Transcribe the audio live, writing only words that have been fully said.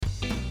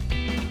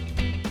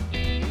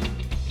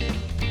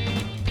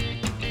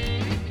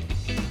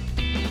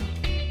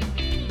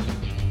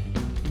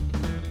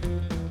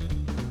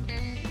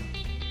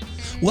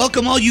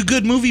Welcome all you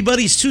good movie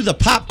buddies to the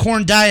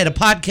Popcorn Diet, a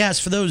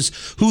podcast for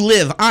those who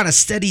live on a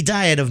steady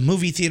diet of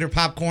movie theater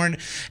popcorn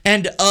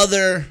and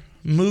other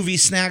movie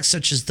snacks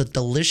such as the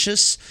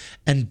delicious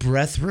and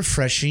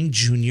breath-refreshing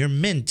Junior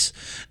Mint,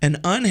 an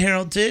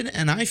unheralded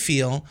and I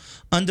feel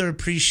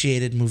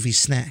underappreciated movie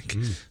snack.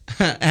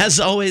 As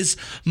always,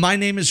 my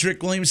name is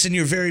Rick Williamson,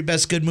 your very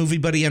best good movie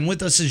buddy, and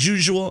with us as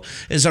usual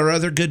is our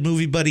other good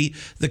movie buddy,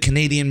 the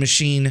Canadian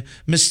Machine,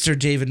 Mr.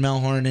 David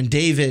Melhorn. And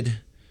David,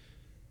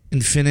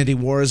 Infinity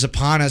War is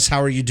upon us.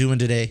 How are you doing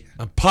today?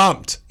 I'm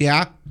pumped.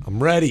 Yeah?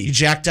 I'm ready. You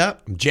jacked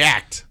up? I'm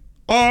jacked.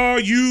 Are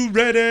you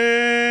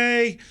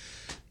ready?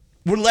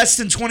 We're less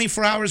than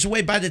 24 hours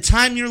away. By the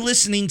time you're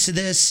listening to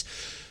this,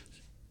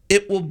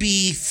 it will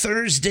be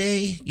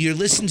Thursday. You're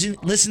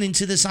listening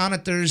to this on a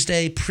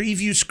Thursday.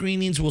 Preview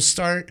screenings will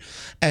start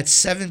at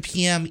 7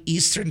 p.m.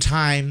 Eastern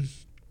Time,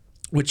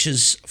 which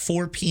is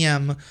 4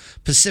 p.m.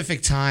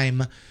 Pacific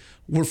Time.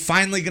 We're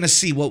finally going to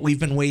see what we've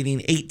been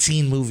waiting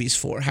 18 movies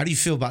for. How do you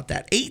feel about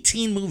that?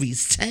 18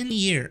 movies, 10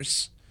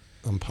 years.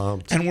 I'm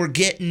pumped. And we're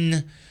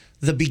getting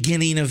the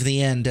beginning of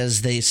the end,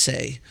 as they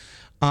say.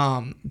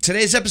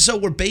 Today's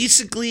episode, we're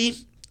basically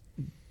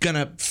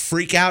gonna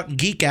freak out and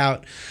geek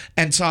out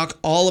and talk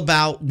all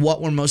about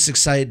what we're most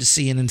excited to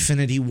see in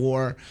Infinity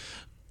War.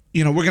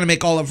 You know, we're gonna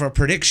make all of our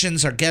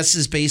predictions, our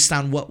guesses based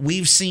on what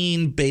we've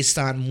seen, based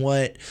on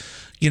what,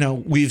 you know,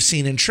 we've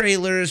seen in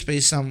trailers,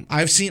 based on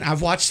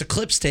I've watched the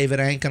clips, David,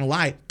 I ain't gonna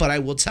lie, but I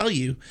will tell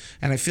you,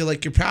 and I feel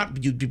like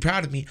you'd be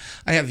proud of me,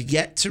 I have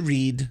yet to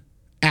read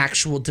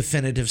actual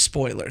definitive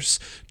spoilers.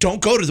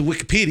 Don't go to the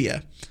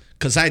Wikipedia,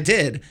 because I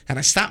did, and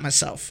I stopped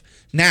myself.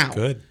 Now,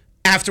 good.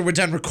 After we're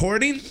done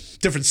recording,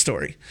 different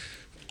story.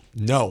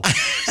 No.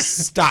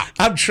 Stop.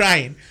 I'm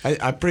trying.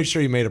 I'm pretty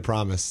sure you made a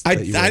promise. I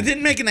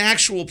didn't make an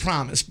actual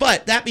promise.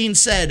 But that being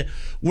said,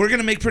 we're going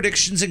to make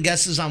predictions and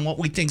guesses on what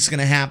we think is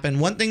going to happen.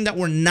 One thing that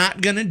we're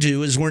not going to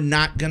do is we're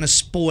not going to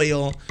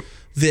spoil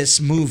this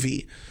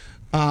movie.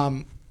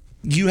 I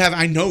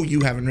know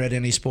you haven't read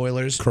any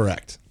spoilers.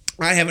 Correct.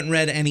 I haven't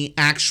read any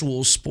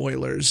actual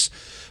spoilers,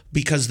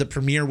 because the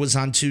premiere was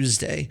on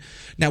Tuesday.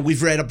 Now,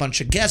 we've read a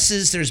bunch of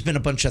guesses. There's been a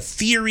bunch of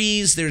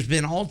theories. There's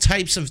been all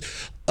types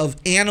of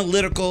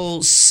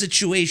analytical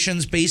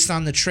situations based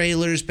on the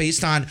trailers,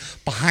 based on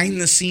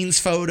behind-the-scenes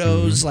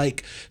photos,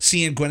 like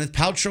seeing Gwyneth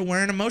Paltrow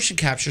wearing a motion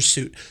capture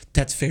suit.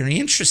 That's very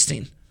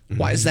interesting.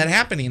 Why is that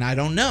happening? I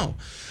don't know.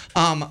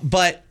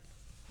 But,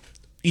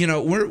 you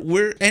know,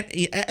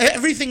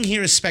 everything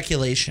here is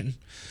speculation.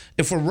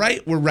 If we're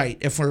right, we're right.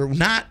 If we're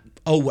not,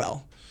 oh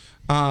well.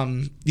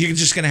 You're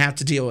just going to have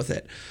to deal with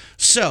it.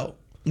 So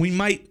we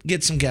might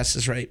get some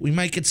guesses right. We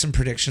might get some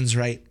predictions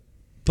right,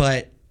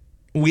 but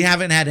we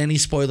haven't had any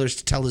spoilers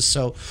to tell us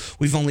so.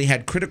 We've only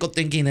had critical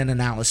thinking and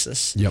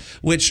analysis,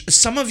 which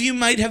some of you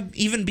might have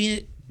even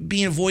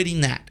been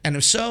avoiding that. And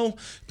if so,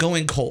 go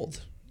in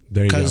cold.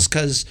 There you go.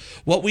 Because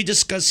what we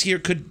discuss here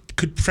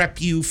could prep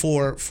you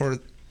for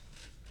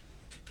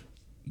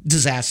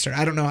disaster.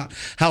 I don't know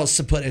how else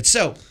to put it.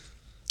 So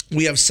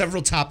we have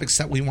several topics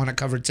that we want to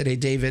cover today,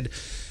 David.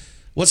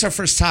 What's our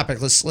first topic?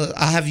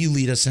 I'll have you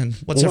lead us in.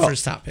 What's our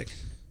first topic?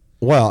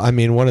 Well, I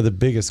mean, one of the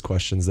biggest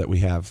questions that we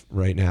have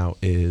right now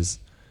is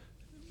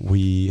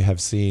we have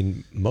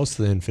seen most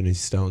of the Infinity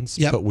Stones,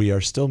 but we are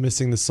still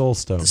missing the Soul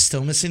Stone.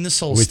 Still missing the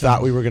Soul We Stone.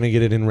 thought we were going to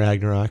get it in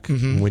Ragnarok.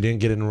 When we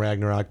didn't get it in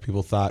Ragnarok,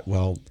 people thought,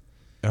 well,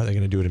 are they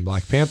going to do it in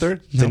Black Panther?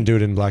 Nope. Didn't do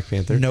it in Black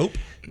Panther. Nope.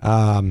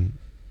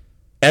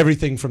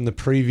 Everything from the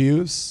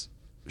previews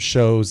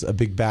shows a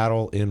big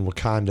battle in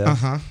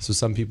Wakanda. So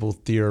some people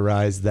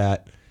theorize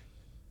that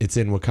it's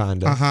in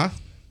Wakanda.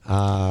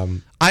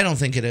 I don't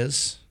think it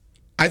is.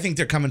 I think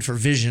they're coming for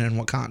Vision in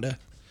Wakanda.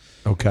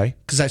 Okay.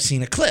 Because I've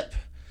seen a clip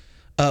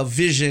of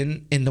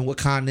Vision in the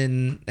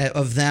Wakandan,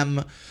 of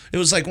them. It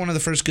was like one of the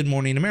first Good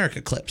Morning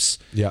America clips.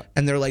 Yeah.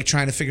 And they're like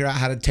trying to figure out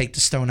how to take the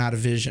stone out of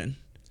Vision.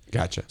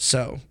 Gotcha.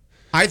 So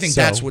I think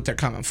that's what they're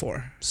coming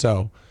for.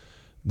 So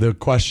the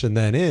question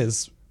then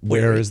is,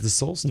 where is the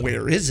Soul Stone?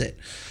 Where is it?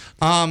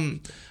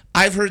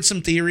 I've heard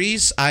some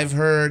theories. I've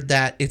heard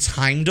that it's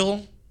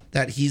Heimdall,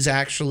 that he's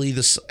actually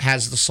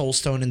has the Soul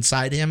Stone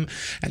inside him,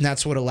 and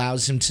that's what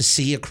allows him to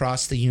see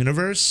across the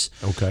universe.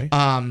 Okay.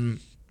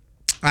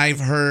 I've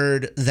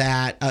heard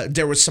that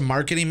there was some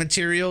marketing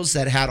materials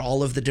that had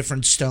all of the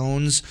different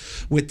stones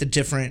with the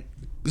different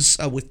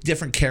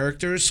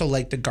characters. So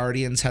like the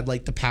Guardians had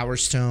like the Power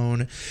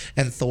Stone,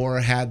 and Thor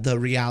had the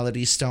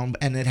Reality Stone,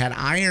 and it had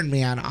Iron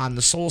Man on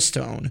the Soul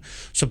Stone.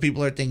 So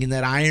people are thinking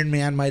that Iron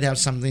Man might have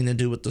something to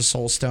do with the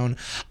Soul Stone.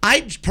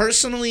 I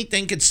personally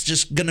think it's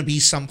just going to be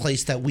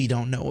someplace that we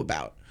don't know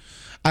about.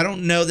 I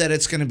don't know that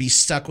it's going to be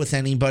stuck with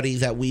anybody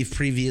that we've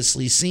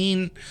previously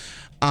seen.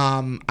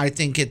 I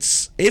think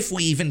it's if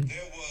we even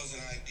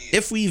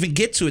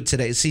get to it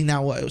today. See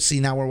now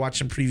we're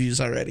watching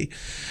previews already.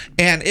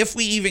 And if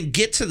we even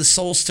get to the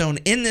Soul Stone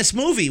in this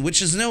movie,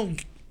 which is no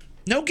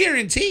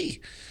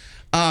guarantee.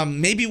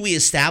 Maybe we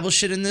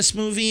establish it in this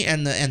movie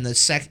and the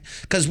second,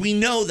 because we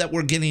know that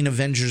we're getting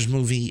Avengers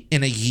movie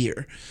in a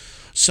year.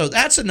 So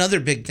that's another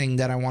big thing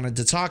that I wanted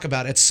to talk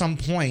about at some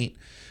point.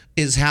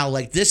 is how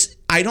like this.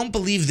 I don't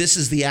believe this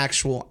is the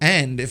actual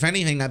end. If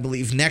anything, I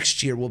believe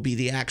next year will be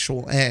the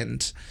actual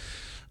end.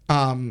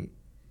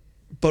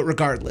 But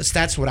regardless,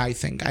 that's what I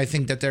think. I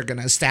think that they're going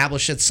to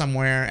establish it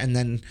somewhere, and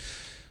then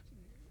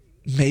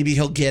maybe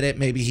he'll get it,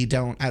 maybe he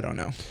don't. I don't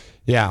know.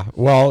 Yeah,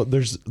 well,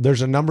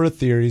 there's a number of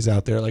theories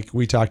out there, like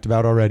we talked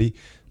about already.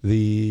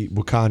 The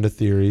Wakanda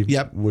theory,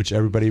 which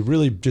everybody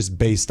really just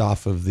based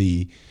off of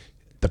the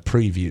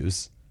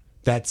previews.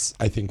 That's,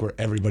 I think, where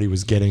everybody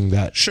was getting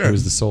that it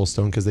was the Soul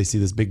Stone because they see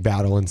this big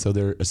battle, and so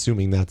they're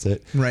assuming that's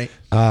it. Right.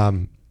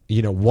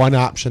 One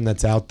option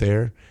that's out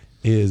there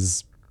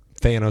is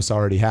Thanos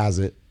already has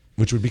it,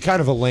 which would be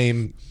kind of a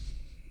lame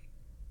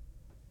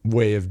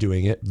way of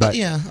doing it. But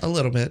yeah, a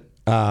little bit.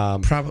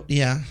 Probably,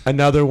 yeah.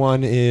 Another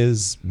one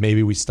is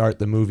maybe we start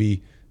the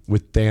movie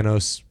with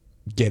Thanos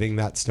getting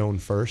that stone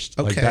first.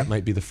 Okay. Like that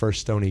might be the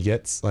first stone he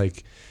gets.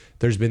 Like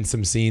there's been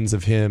some scenes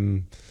of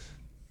him,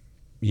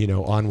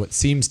 on what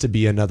seems to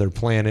be another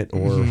planet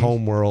or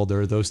homeworld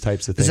or those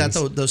types of things. Is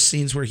that those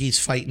scenes where he's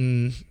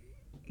fighting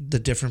the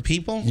different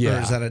people? Yeah.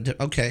 Or is that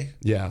okay?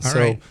 Yeah. All so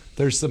right.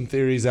 There's some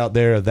theories out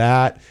there of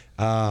that.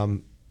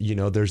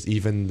 There's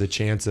even the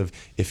chance of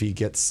if he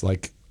gets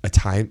like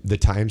the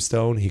time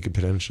stone, he could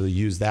potentially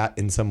use that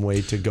in some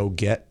way to go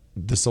get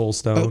the Soul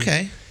Stone.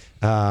 Okay.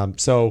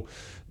 So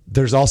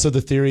there's also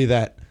the theory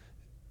that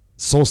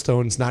Soul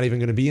Stone's not even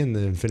going to be in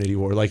the Infinity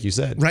War, like you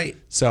said. Right.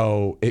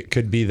 So it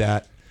could be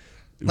that.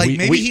 Like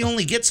maybe he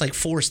only gets like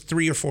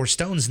 3 or 4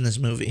 stones in this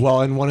movie.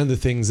 Well, and one of the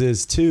things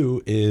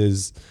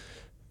is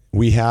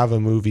we have a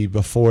movie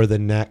before the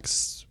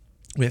next.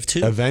 We have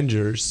 2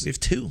 Avengers. We have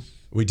 2.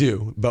 We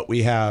do, but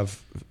we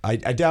have. I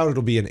doubt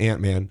it'll be an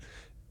Ant-Man.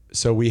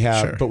 So we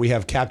have, but we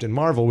have Captain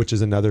Marvel, which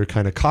is another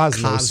kind of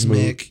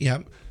cosmic.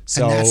 Yep.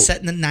 So, and that's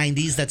set in the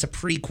 90s. That's a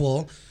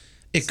prequel.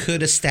 It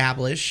could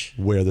establish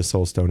where the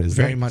Soul Stone is.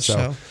 Very much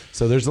so.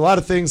 So there's a lot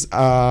of things.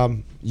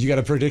 You got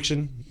a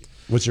prediction?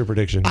 What's your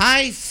prediction?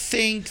 I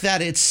think that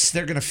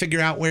they're going to figure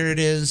out where it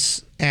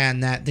is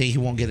and that he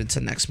won't get it to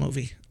the next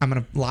movie. I'm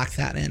going to lock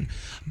that in.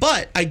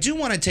 But I do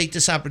want to take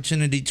this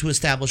opportunity to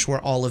establish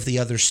where all of the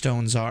other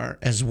stones are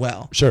as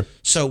well. Sure.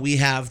 So we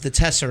have the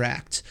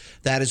Tesseract.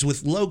 That is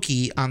with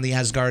Loki on the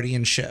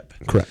Asgardian ship.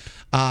 Correct.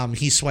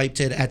 He swiped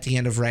it at the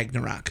end of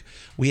Ragnarok.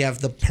 We have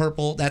the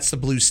purple, that's the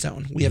blue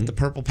stone. We have the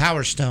purple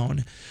power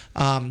stone.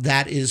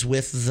 That is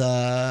with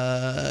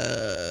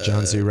the...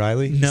 John C.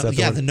 Reilly?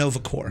 The Nova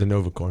Core. The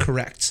Nova Core.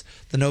 Correct.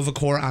 The Nova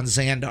Core on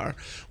Xandar.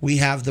 We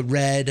have the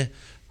red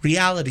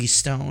Reality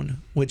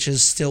Stone, which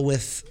is still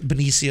with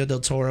Benicio del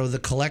Toro, the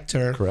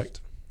Collector.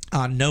 Correct.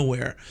 On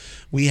Nowhere.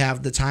 We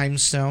have the Time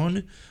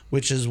Stone,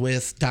 which is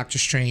with Doctor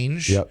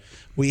Strange. Yep.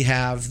 We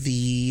have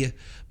the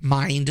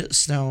Mind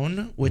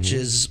Stone, which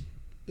is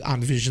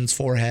on Vision's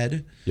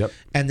forehead. Yep.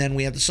 And then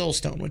we have the Soul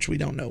Stone, which we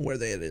don't know where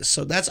it is.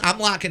 So I'm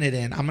locking it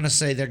in. I'm going to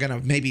say they're going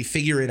to maybe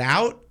figure it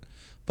out,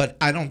 but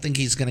I don't think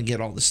he's going to get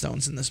all the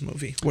stones in this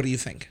movie. What do you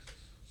think?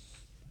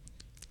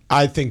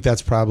 I think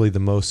that's probably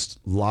the most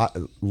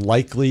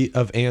likely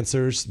of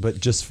answers, but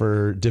just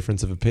for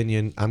difference of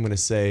opinion, I'm going to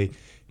say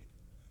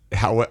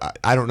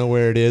I don't know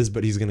where it is,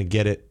 but he's going to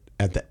get it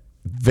at the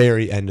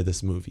very end of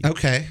this movie.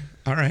 Okay.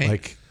 All right.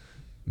 Like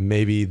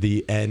maybe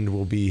the end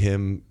will be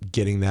him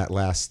getting that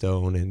last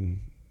stone. And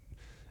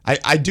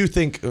I do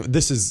think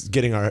this is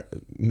getting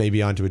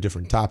maybe onto a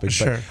different topic,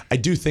 Sure. but I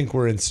do think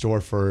we're in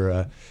store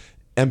for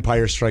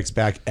Empire Strikes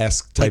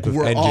Back-esque type of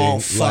ending. We're all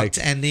fucked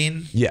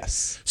ending?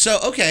 Yes. So,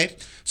 okay.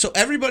 So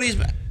everybody's...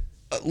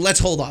 let's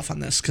hold off on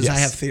this because I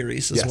have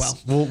theories as well.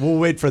 We'll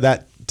wait for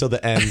that till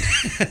the end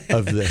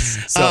of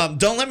this. So,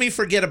 don't let me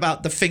forget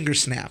about the finger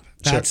snap.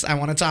 I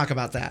want to talk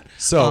about that.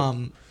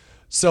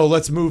 So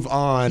let's move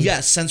on.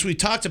 Yes, since we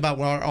talked about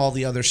where all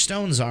the other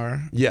stones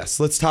are. Yes,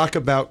 let's talk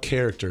about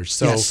characters.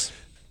 So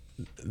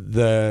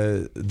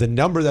the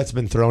number that's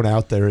been thrown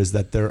out there is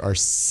that there are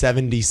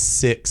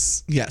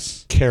 76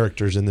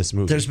 characters in this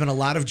movie. There's been a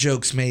lot of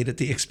jokes made at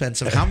the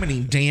expense of how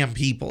many damn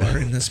people are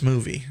in this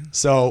movie.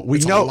 So we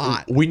know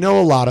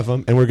a lot of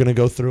them, and we're going to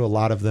go through a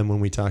lot of them when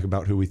we talk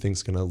about who we think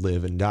is going to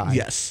live and die.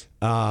 Yes.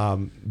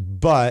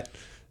 But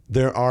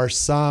there are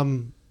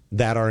some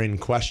that are in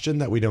question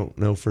that we don't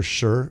know for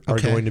sure are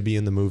going to be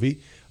in the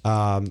movie.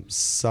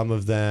 Some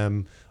of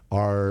them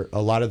a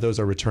lot of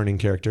those are returning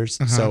characters.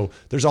 So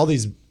there's all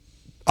these,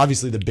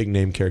 obviously the big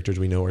name characters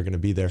we know are going to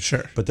be there.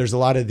 Sure. But there's a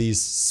lot of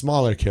these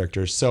smaller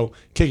characters. So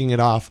kicking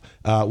it off,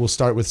 we'll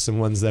start with some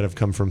ones that have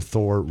come from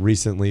Thor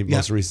recently,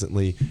 most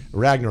recently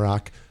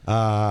Ragnarok.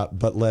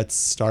 But let's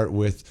start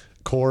with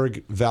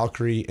Korg,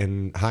 Valkyrie,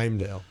 and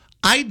Heimdall.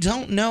 I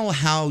don't know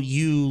how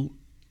you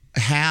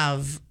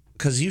have...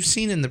 Because you've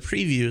seen in the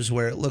previews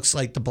where it looks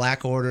like the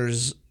Black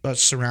Order's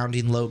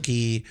surrounding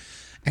Loki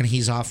and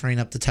he's offering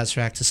up the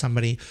Tesseract to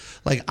somebody.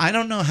 Like, I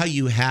don't know how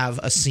you have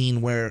a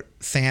scene where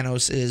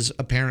Thanos is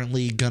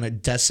apparently going to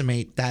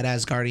decimate that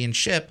Asgardian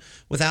ship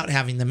without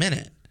having them in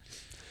it.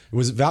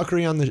 Was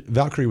Valkyrie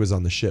was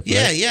on the ship,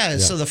 right? Yeah.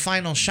 So the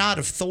final shot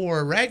of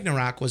Thor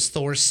Ragnarok was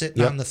Thor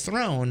sitting on the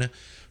throne,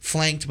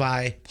 flanked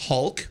by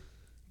Hulk,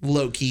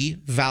 Loki,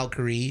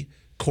 Valkyrie,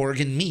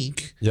 Korg and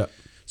Meek. Yep.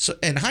 So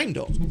and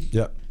Heimdall.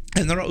 Yep.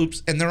 And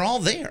they're all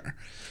there.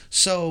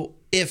 So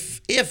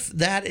if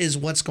that is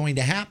what's going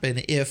to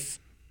happen, if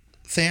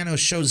Thanos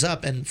shows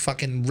up and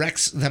fucking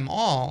wrecks them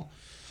all,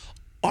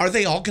 are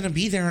they all going to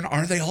be there and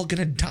are they all going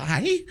to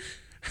die?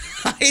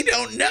 I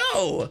don't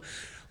know.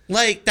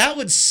 Like, that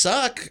would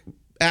suck,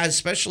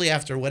 especially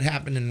after what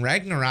happened in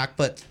Ragnarok,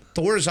 but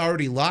Thor's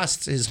already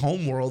lost his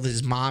homeworld,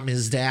 his mom,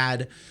 his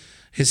dad,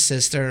 his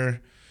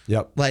sister.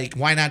 Yep. Like,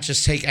 why not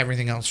just take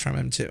everything else from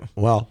him too?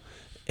 Well,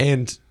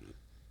 and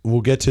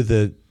we'll get to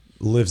the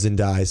lives and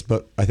dies,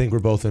 but I think we're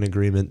both in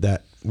agreement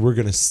that we're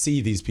going to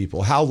see these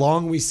people. How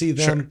long we see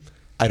them, sure.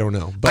 I don't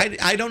know.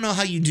 But I don't know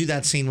how you do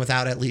that scene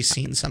without at least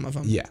seeing some of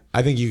them. Yeah,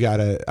 I think you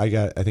gotta.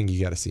 I think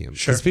you gotta see them.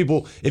 Sure. Because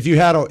people,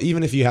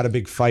 even if you had a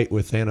big fight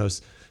with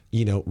Thanos,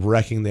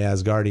 wrecking the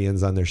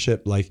Asgardians on their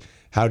ship, like,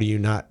 how do you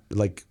not,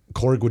 like,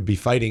 Korg would be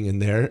fighting in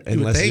there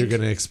unless you're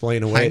going to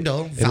explain away.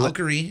 Heimdall,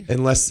 Valkyrie.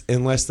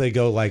 Unless they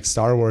go like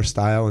Star Wars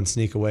style and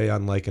sneak away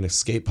on like an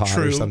escape pod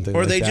or something.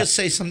 Or like they that. just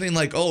say something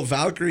like, "Oh,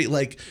 Valkyrie,"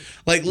 like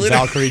literally,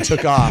 Valkyrie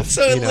took off.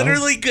 So it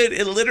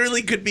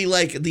literally could be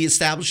like the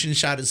establishing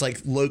shot is like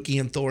Loki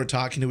and Thor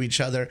talking to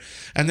each other,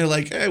 and they're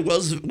like, "Hey,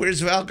 where's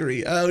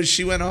Valkyrie? Oh,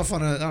 she went off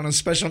on a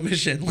special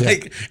mission."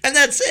 Like, and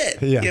that's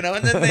it. Yeah.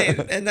 And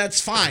then and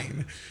that's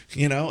fine.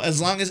 As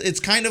long as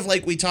it's kind of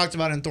like we talked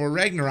about in Thor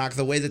Ragnarok,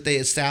 the way that they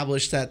established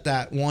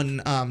that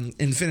one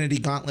Infinity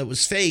Gauntlet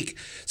was fake.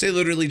 So they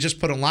literally just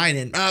put a line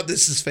in, "Oh,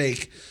 this is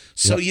fake."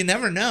 So you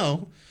never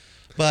know,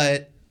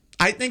 but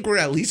I think we're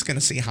at least going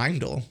to see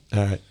Heimdall.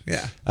 All right.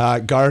 Yeah.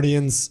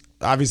 Guardians.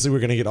 Obviously, we're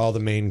going to get all the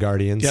main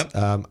Guardians. Yep.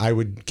 I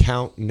would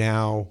count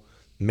now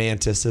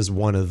Mantis as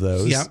one of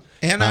those. Yep.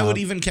 And I would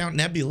even count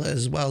Nebula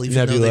as well, even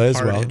Nebula though they as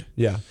parted.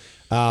 well.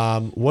 Yeah.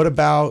 What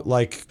about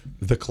like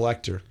the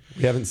Collector?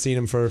 We haven't seen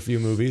him for a few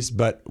movies,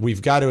 but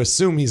we've got to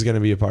assume he's going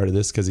to be a part of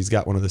this because he's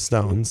got one of the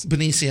stones.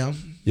 Benicio.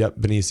 Yep,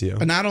 Benicio.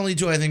 But not only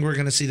do I think we're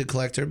going to see the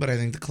Collector, but I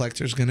think the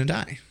Collector's going to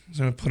die.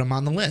 So I'm going to put him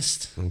on the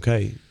list.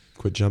 Okay.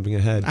 Quit jumping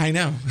ahead. I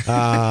know.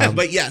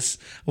 But yes.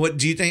 What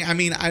do you think? I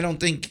mean, I don't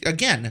think,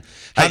 again.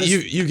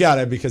 You got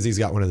it because he's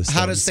got one of the stones.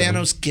 How does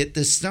Thanos get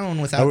this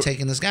stone without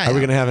taking this guy out? Are we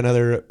going to have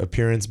another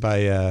appearance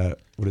by,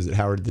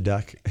 Howard the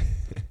Duck?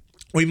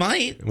 We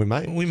might. We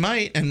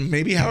might. And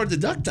maybe Howard the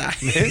Duck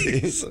dies.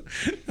 Maybe.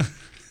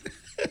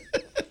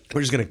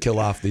 We're just going to kill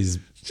off these...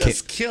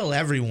 kill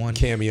everyone.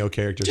 Cameo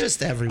characters.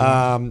 Just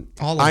everyone.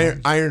 All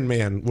of Iron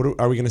Man.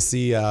 Are we going to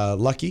see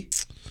Lucky?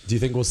 Do you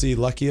think we'll see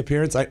Lucky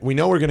appearance? We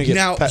know we're going to get...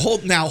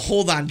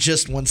 Hold on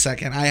just 1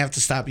 second. I have to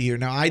stop you here.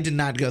 Now, I did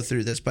not go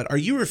through this, but are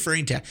you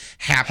referring to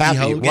Happy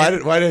Hogan?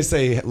 Why did I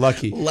say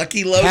Lucky?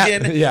 Lucky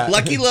Logan.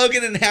 Lucky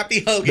Logan and Happy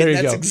Hogan. There you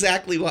That's go.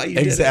 exactly why you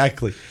did it.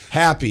 Exactly.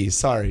 Happy.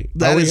 Sorry.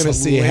 That are we going to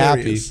see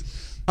Happy?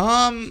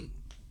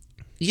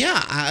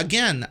 Yeah.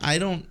 Again,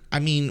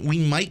 we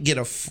might get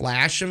a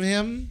flash of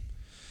him.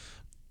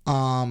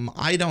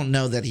 I don't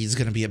know that he's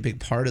going to be a big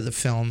part of the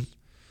film.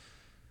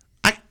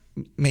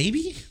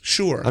 Maybe?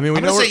 Sure. I mean,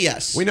 I'm going to say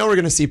yes. We know we're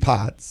going to see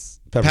Potts.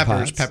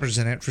 Pepper's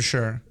in it for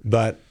sure.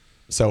 But,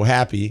 so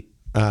Happy.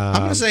 I'm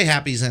going to say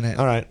Happy's in it.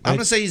 All right. I'm going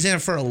to say he's in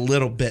it for a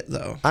little bit,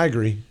 though. I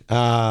agree.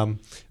 All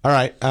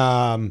right.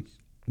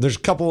 There's a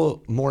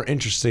couple more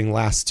interesting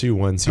last two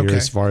ones here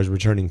as far as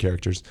returning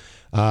characters.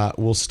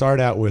 We'll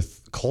start out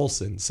with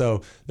Coulson.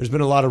 So there's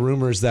been a lot of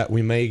rumors that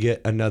we may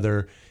get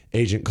another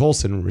Agent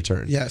Coulson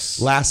return.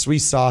 Yes. Last we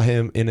saw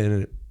him in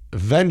an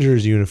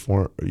Avengers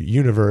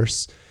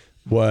universe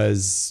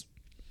was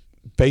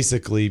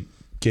basically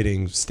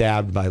getting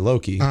stabbed by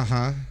Loki.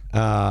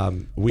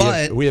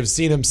 We have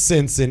seen him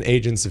since in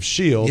Agents of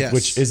S.H.I.E.L.D.,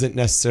 which isn't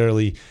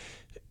necessarily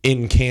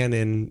in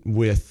canon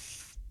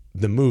with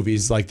the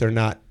movies. Like, they're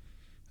not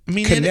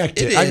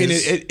connected.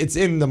 It's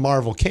in the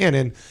Marvel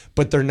canon,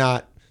 but they're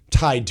not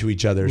tied to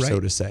each other,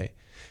 so to say.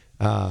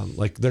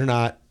 Like, they're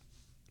not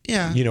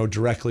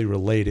directly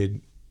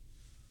related,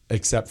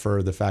 except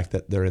for the fact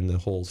that they're in the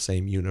whole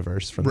same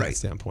universe from that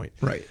standpoint.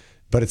 Right.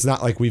 But it's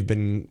not like we've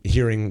been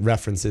hearing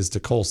references to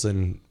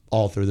Coulson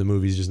all through the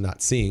movies, just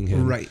not seeing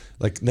him. Right.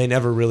 Like, they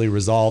never really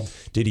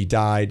resolved, did he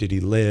die? Did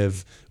he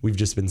live? We've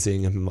just been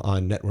seeing him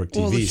on network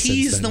TV Well, he's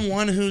since then. the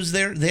one who's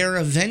they're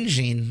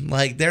avenging.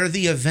 Like, they're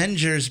the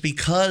Avengers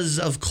because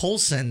of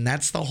Coulson.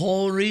 That's the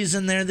whole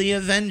reason they're the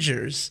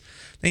Avengers.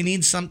 They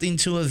need something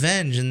to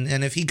avenge.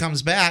 And if he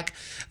comes back,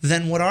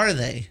 then what are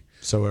they?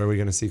 So are we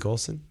going to see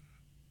Coulson?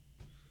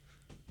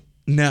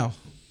 No.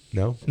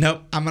 No?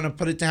 Nope. I'm going to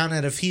put it down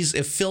that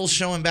if Phil's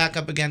showing back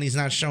up again, he's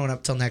not showing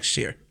up till next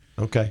year.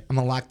 Okay. I'm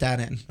going to lock that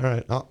in. All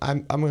right.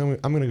 I'm going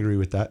to agree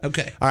with that.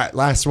 Okay. All right.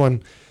 Last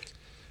one.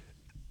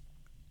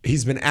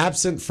 He's been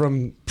absent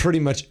from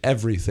pretty much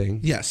everything.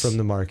 Yes. From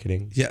the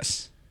marketing.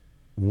 Yes.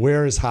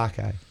 Where is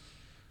Hawkeye?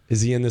 Is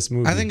he in this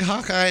movie? I think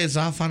Hawkeye is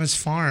off on his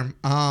farm.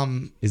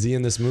 Is he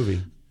in this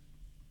movie?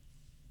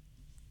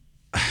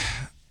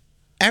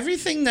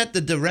 Everything that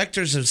the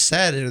directors have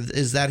said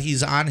is that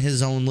he's on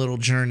his own little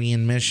journey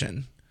and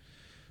mission.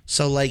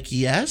 So, like,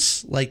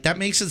 yes, like, that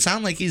makes it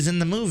sound like he's in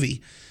the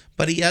movie.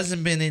 but he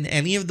hasn't been in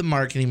any of the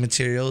marketing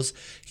materials.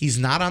 He's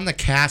not on the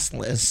cast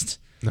list.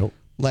 Nope.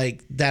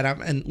 Like that.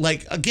 And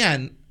like,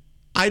 again,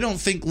 I don't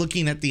think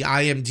looking at the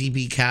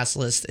IMDb cast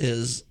list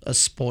is a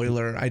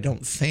spoiler. I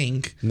don't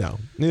think. No,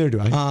 neither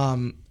do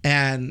I.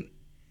 And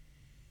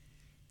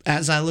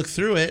as I look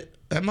through it,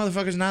 that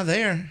motherfucker's not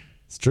there.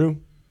 It's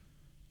true.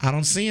 I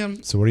don't see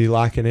him. So what are you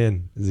locking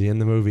in? Is he in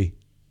the movie?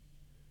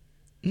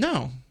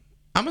 No.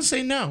 I'm going to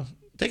say no.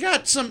 They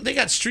got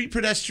Street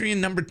Pedestrian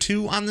number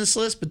 2 on this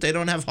list, but they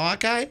don't have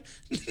Hawkeye?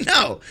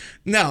 No.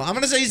 I'm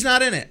going to say he's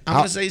not in it. I'm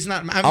going to say he's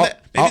not.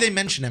 Maybe they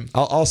mention him.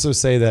 I'll also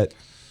say that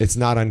it's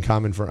not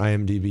uncommon for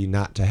IMDb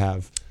not to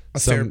have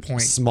some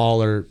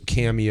smaller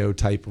cameo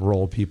type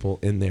role people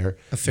in there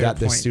that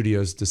the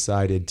studios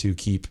decided to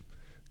keep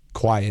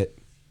quiet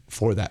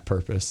for that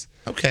purpose.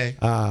 Okay.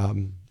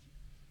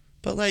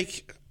 But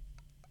like,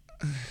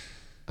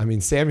 I mean,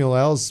 Samuel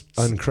L's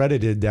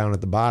uncredited down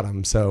at the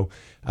bottom, so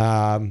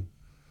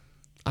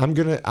I'm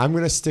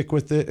gonna stick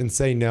with it and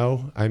say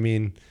no. I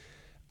mean,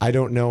 I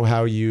don't know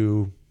how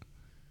you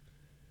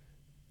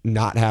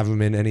not have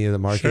him in any of the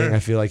marketing. Sure. I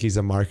feel like he's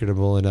a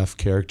marketable enough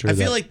character. I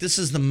feel like this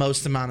is the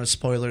most amount of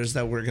spoilers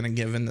that we're gonna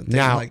give in the thing.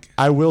 Now,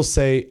 I will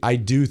say I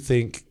do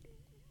think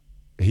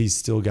he's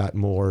still got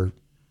more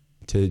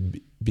to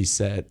be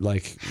said.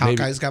 Like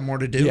Hawkeye's got more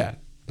to do. Yeah.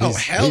 Oh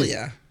hell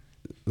yeah!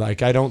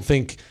 Like I don't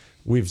think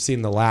we've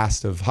seen the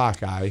last of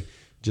Hawkeye.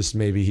 Just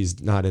maybe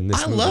he's not in this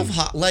movie. I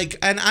love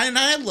and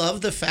I love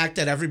the fact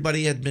that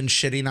everybody had been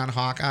shitting on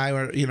Hawkeye,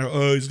 or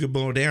oh, he's got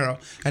bow and arrow,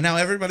 and now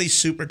everybody's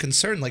super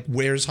concerned. Like,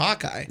 where's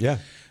Hawkeye? Yeah,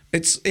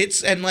 it's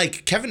and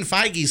like Kevin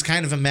Feige's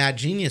kind of a mad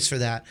genius for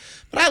that.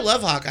 But I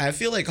love Hawkeye. I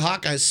feel like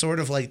Hawkeye's sort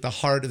of like the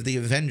heart of the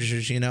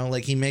Avengers.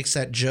 Like he makes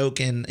that joke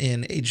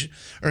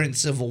in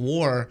Civil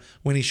War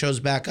when he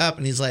shows back up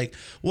and he's like,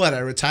 "What? I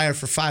retire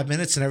for 5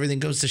 minutes and everything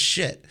goes to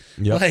shit."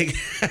 Yep. Like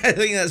I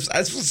think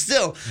that's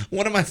still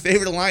one of my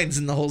favorite lines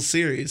in the whole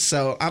series.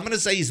 So I'm gonna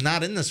say he's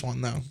not in this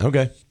one though.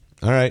 Okay,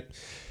 all right.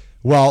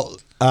 Well,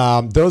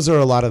 those are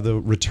a lot of the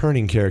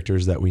returning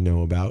characters that we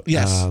know about.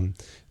 Yes.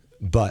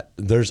 But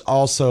there's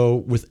also,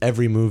 with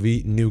every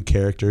movie, new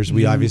characters.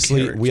 We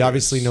obviously know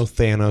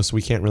Thanos.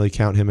 We can't really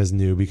count him as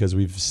new because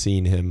we've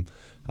seen him.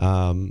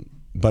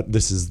 But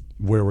this is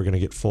where we're going to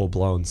get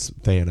full-blown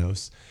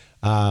Thanos.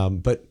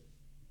 But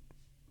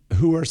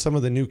who are some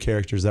of the new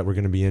characters that we're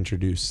going to be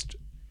introduced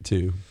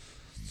to?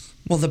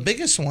 Well, the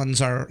biggest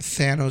ones are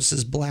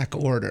Thanos' Black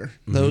Order.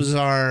 Mm-hmm. Those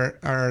are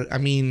I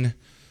mean...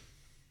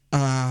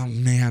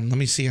 man, let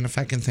me see if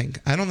I can think.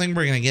 I don't think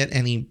we're going to get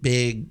any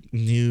big,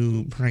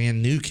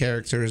 brand new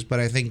characters, but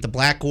I think the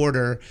Black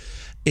Order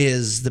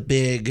is the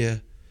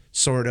big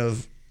sort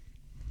of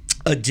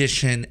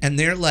addition, and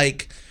they're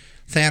like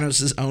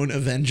Thanos' own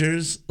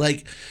Avengers.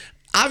 Like,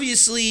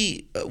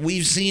 obviously,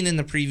 we've seen in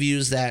the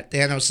previews that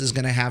Thanos is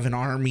going to have an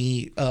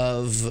army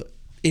of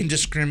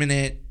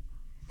indiscriminate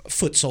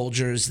foot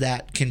soldiers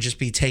that can just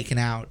be taken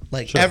out.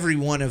 Like, sure. every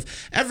one of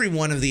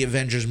the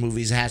Avengers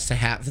movies has to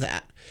have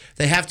that.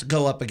 They have to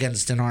go up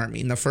against an army.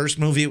 In the first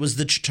movie, it was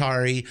the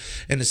Chitauri.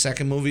 In the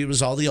second movie, it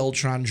was all the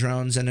Ultron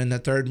drones. And in the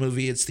third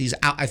movie, it's these,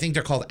 I think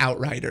they're called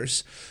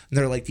Outriders. And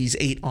they're like these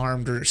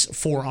 8-armed or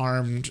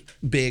 4-armed,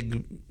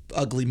 big,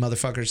 ugly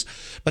motherfuckers.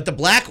 But the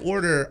Black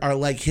Order are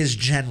like his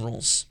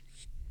generals.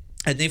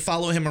 And they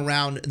follow him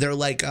around. They're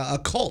like a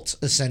cult,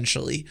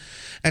 essentially.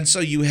 And so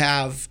you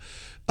have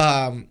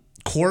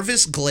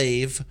Corvus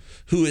Glaive,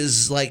 who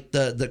is like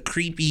the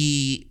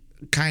creepy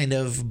kind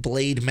of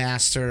blade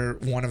master,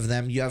 one of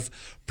them. You have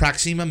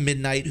Proxima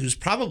Midnight, who's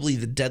probably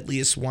the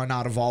deadliest one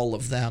out of all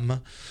of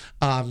them.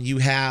 You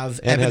have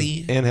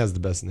Ebony. And has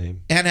the best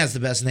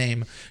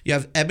name. You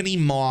have Ebony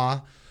Maw,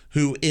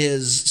 who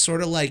is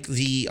sort of like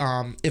the,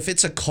 if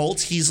it's a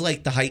cult, he's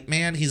like the hype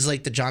man. He's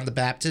like the John the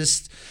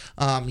Baptist.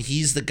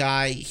 He's the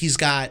guy, he's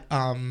got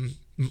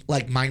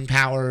like mind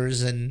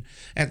powers and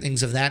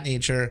things of that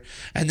nature.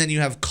 And then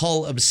you have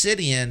Cull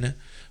Obsidian,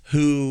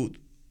 who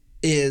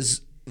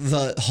is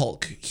the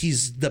Hulk.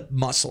 He's the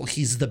muscle.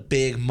 He's the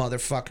big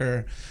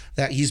motherfucker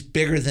that he's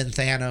bigger than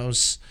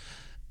Thanos,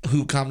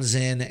 who comes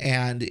in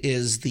and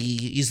he's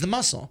the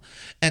muscle.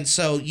 And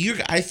so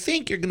I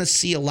think you're going to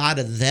see a lot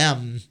of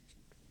them.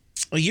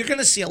 You're going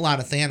to see a lot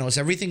of Thanos.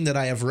 Everything that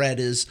I have read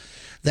is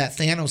that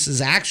Thanos is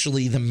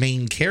actually the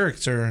main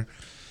character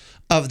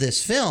of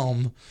this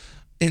film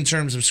in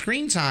terms of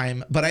screen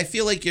time, but I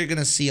feel like you're going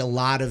to see a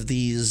lot of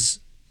these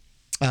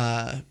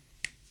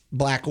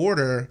Black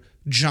Order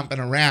jumping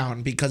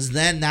around, because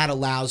then that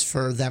allows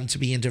for them to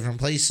be in different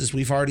places.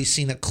 We've already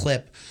seen a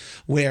clip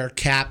where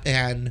Cap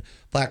and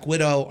Black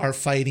Widow are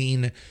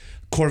fighting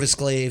Corvus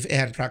Glaive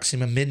and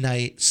Proxima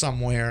Midnight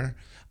somewhere.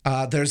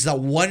 There's that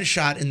one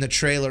shot in the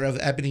trailer of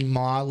Ebony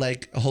Maw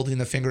like holding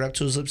the finger up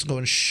to his lips and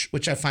going shh,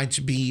 which I find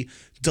to be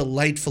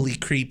delightfully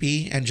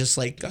creepy and just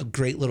like a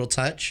great little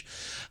touch.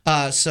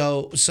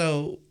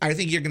 So I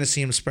think you're going to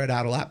see him spread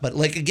out a lot. But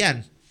like,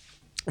 again,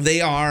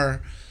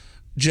 they're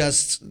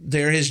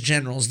his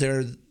generals.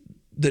 They're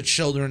the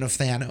children of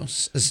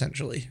Thanos,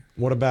 essentially.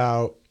 What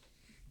about,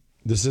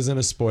 this isn't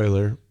a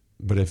spoiler,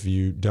 but if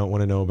you don't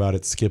want to know about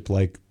it, skip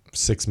like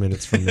 6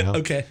 minutes from now.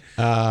 Okay.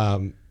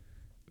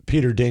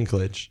 Peter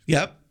Dinklage.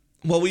 Yep.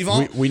 Well,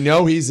 we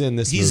know he's in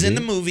this movie. He's in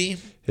the movie.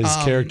 His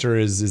character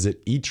is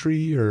it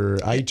Eitri or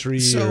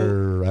Eitri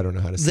or I don't know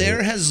how to say it.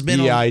 There has been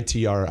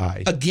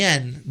Eitri.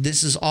 Again,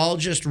 this is all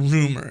just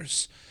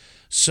rumors.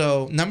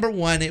 So, number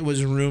one, it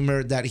was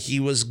rumored that he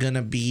was going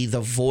to be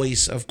the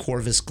voice of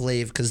Corvus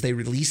Glaive because they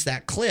released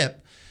that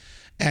clip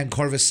and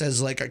Corvus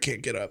says, like, I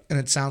can't get up. And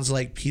it sounds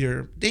like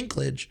Peter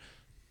Dinklage,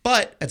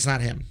 but it's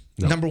not him.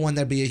 No. Number one,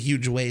 that'd be a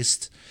huge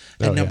waste.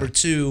 And number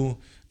two,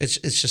 it's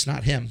just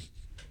not him.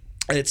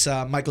 It's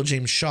Michael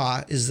James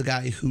Shaw is the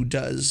guy who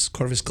does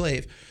Corvus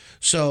Glaive.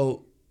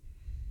 So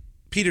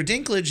Peter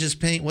Dinklage is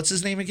paying, what's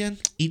his name again?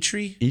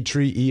 Eitri?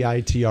 Eitri,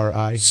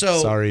 E-I-T-R-I. So,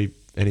 sorry,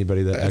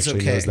 anybody that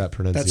actually knows that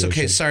pronunciation. That's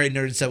okay. Sorry,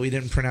 nerds, that we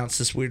didn't pronounce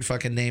this weird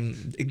fucking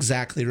name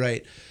exactly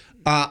right.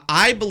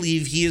 I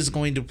believe he is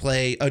going to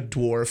play a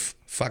dwarf,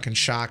 fucking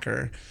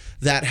shocker,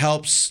 that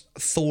helps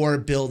Thor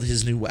build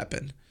his new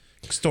weapon.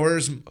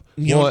 Thor's,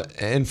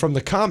 and from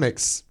the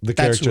comics, the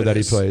character that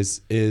he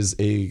plays is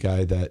a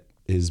guy that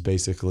is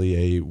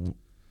basically a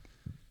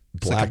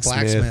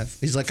blacksmith.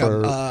 He's like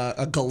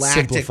a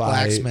galactic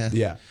blacksmith.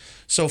 Yeah.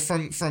 So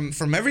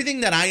from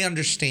everything that I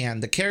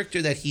understand, the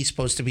character that he's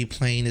supposed to be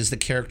playing is the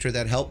character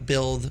that helped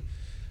build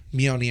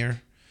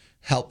Mjolnir,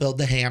 helped build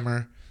the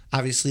hammer.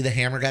 Obviously, the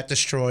hammer got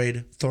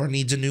destroyed. Thor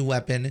needs a new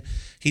weapon.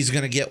 He's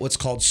going to get what's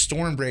called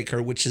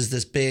Stormbreaker, which is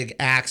this big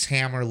axe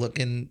hammer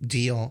looking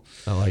deal.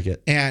 I like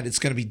it. And it's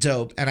going to be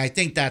dope. And I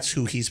think that's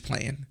who he's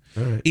playing.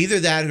 All right. Either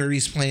that or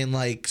he's playing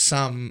like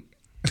some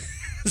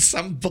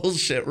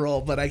bullshit role,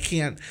 but I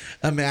can't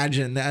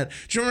imagine that.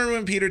 Do you remember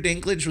when Peter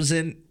Dinklage was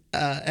in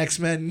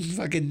X-Men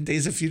fucking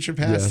Days of Future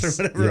Past or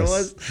whatever it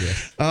was?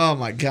 Yes. Oh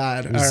my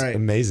God. It was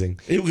amazing.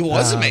 It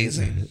was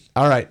amazing.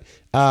 All right.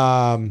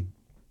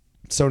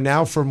 So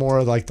now for more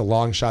of like the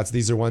long shots,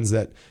 these are ones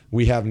that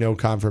we have no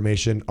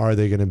confirmation. Are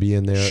they going to be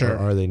in there or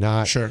are they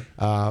not? Sure.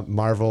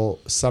 Marvel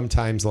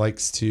sometimes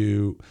likes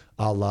to,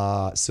 a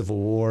la Civil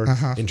War,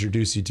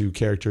 introduce you to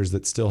characters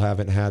that still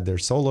haven't had their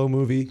solo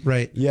movie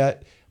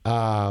yet.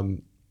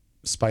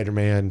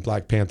 Spider-Man,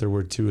 Black Panther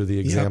were two of the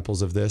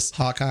examples of this.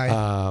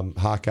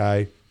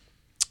 Hawkeye.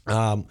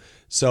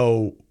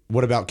 So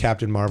what about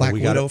Captain Marvel? Black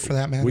Widow, for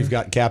that matter. We've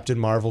got Captain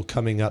Marvel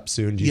coming up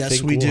soon. Do you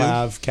think we'll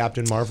have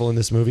Captain Marvel in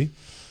this movie?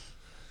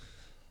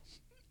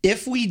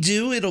 If we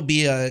do, it'll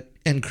be a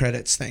end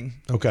credits thing.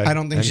 Okay. I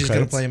don't think she's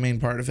going to play a main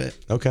part of it.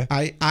 Okay.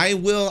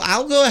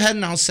 I'll go ahead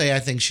and I'll say I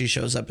think she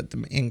shows up at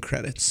the end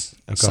credits.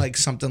 Okay. It's like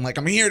something like,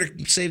 I'm here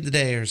to save the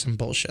day or some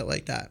bullshit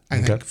like that.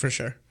 I think for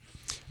sure.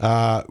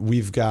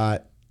 We've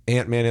got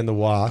Ant-Man and the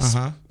Wasp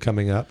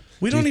coming up.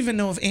 We don't even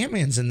know if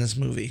Ant-Man's in this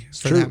movie,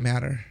 for that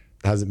matter.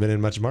 Hasn't been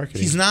in much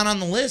marketing. He's not on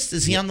the list.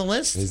 Is he on the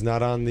list? He's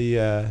not on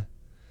the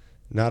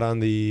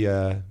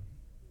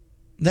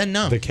then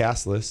no. The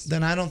cast list.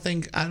 Then I don't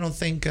think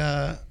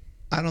the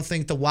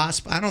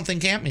Wasp. I don't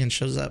think Ant-Man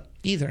shows up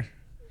either.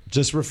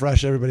 Just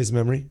refresh everybody's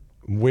memory.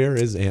 Where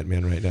is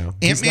Ant-Man right now?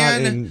 He's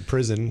not in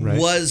prison, right?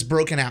 Was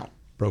broken out.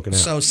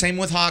 So same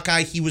with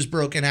Hawkeye. He was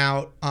broken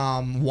out.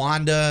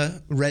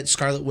 Wanda, Red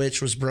Scarlet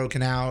Witch, was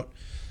broken out.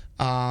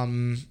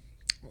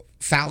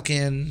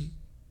 Falcon,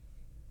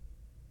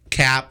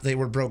 Cap, they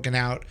were broken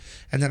out.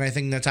 And then I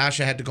think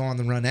Natasha had to go on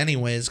the run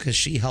anyways because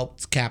she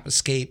helped Cap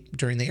escape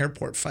during the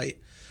airport fight.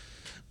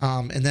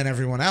 And then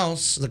everyone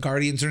else, the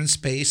Guardians are in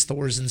space,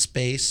 Thor's in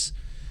space,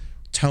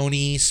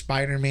 Tony,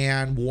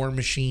 Spider-Man, War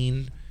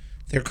Machine,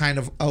 they're kind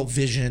of,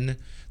 Vision,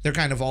 they're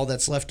kind of all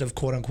that's left of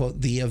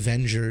quote-unquote the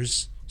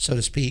Avengers, so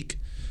to speak.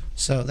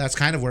 So that's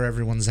kind of where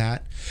everyone's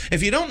at.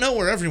 If you don't know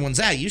where everyone's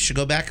at, you should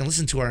go back and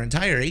listen to our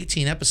entire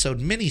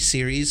 18-episode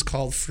mini-series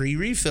called Free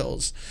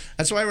Refills.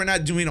 That's why we're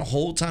not doing a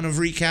whole ton of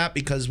recap,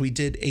 because we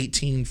did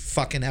 18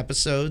 fucking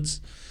episodes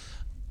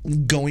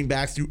going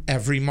back through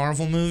every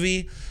Marvel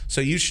movie.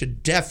 So you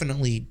should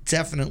definitely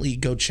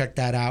go check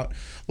that out.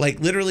 Like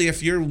literally,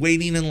 if you're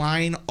waiting in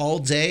line all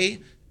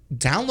day,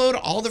 download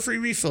all the Free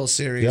Refill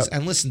series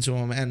and listen to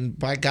them. And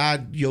by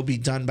God, you'll be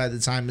done by the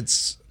time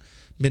it's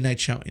midnight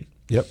showing.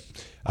 Yep.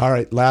 All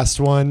right. Last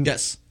one.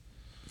 Yes.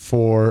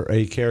 For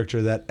a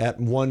character that at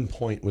one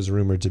point was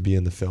rumored to be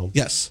in the film.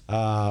 Yes.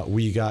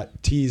 We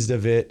got teased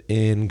of it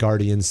in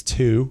Guardians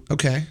 2.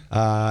 Okay.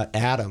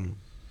 Adam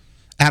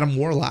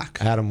Warlock.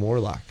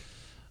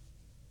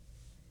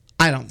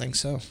 I don't think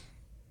so.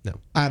 No.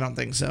 I don't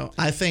think so.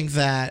 I think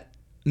that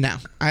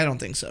I don't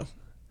think so.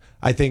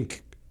 I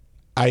think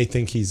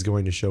he's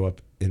going to show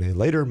up in a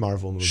later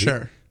Marvel movie.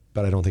 Sure.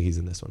 But I don't think he's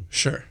in this one.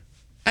 Sure.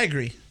 I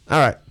agree. All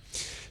right.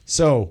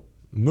 So,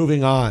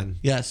 moving on.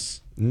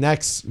 Yes.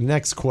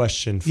 Next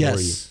question for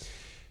you.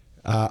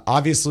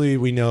 Obviously,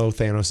 we know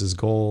Thanos'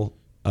 goal,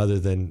 other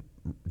than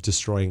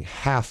destroying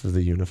half of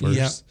the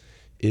universe,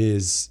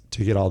 is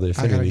to get all the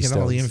Infinity Stones. I gotta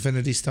get all the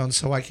Infinity Stones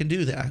so I can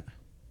do that.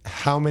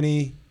 How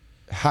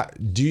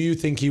do you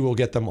think he will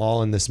get them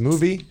all in this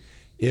movie?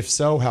 If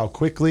so, how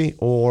quickly?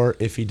 Or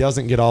if he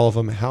doesn't get all of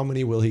them, how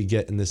many will he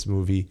get in this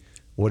movie?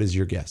 What is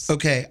your guess?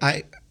 Okay,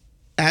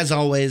 as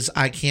always,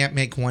 I can't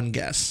make one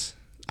guess.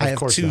 I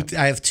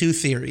have two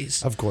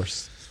theories. Of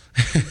course.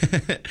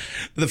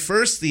 The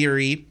first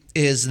theory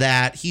is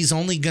that he's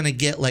only going to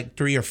get like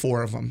 3 or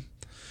 4 of them.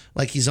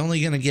 Like he's only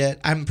going to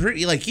get,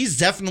 he's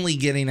definitely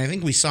getting, I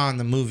think we saw in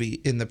the movie,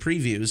 in the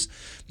previews,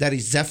 that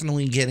he's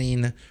definitely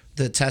getting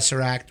the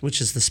Tesseract, which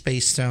is the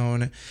Space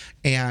Stone.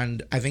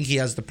 And I think he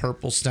has the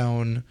Purple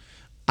Stone.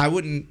 I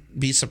wouldn't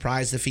be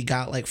surprised if he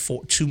got like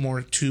 2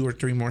 or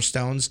 3 more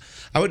stones.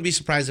 I wouldn't be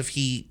surprised if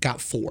he got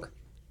 4.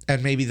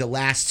 And maybe the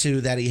last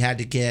 2 that he had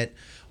to get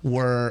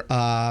were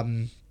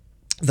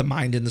the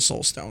Mind and the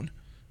Soul Stone,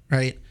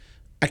 right?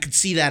 I could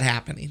see that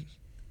happening.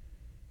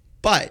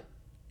 But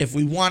if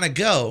we want to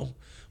go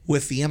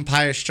with the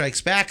Empire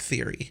Strikes Back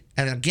theory,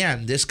 and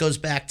again, this goes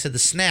back to the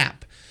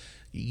snap,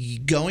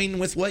 going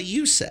with what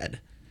you said,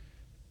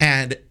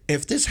 and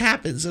if this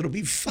happens, it'll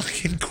be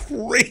fucking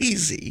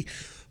crazy.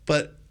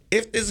 But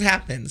if this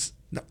happens,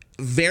 the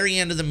very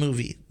end of the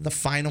movie, the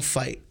final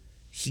fight,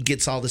 he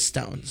gets all the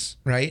stones,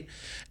 right?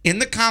 In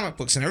the comic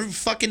books, and every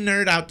fucking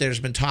nerd out there has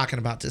been talking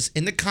about this,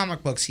 in the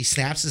comic books, he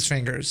snaps his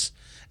fingers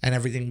and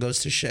everything goes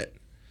to shit.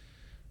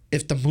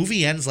 If the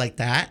movie ends like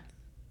that,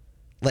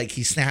 like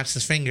he snaps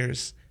his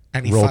fingers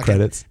and he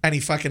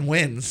fucking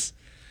wins.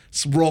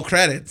 So roll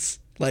credits.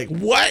 Like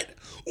what?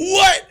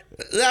 What?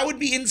 That would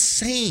be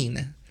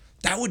insane.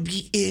 That would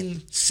be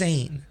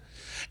insane.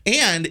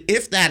 And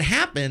if that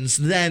happens,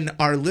 then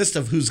our list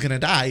of who's going to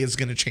die is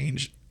going to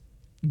change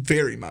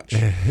very much.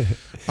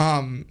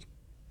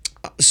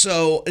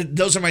 So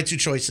those are my 2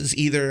 choices.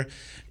 Either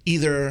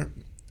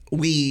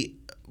we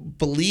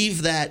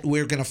believe that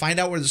we're going to find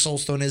out where the Soul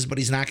Stone is, but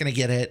he's not going to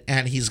get it,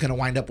 and he's going to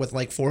wind up with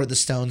like 4 of the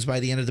stones by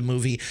the end of the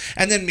movie,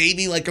 and then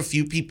maybe like a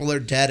few people are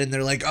dead and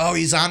they're like, oh,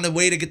 he's on the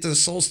way to get to the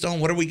Soul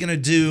Stone, what are we going to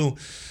do?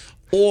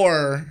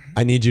 Or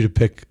I need you to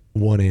pick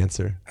one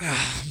answer.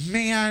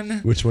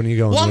 Man, which one are you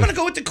going with? I'm going to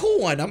go with the cool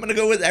one. I'm going to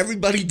go with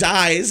everybody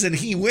dies and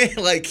he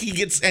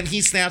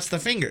he snaps the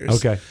fingers.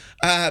 Okay.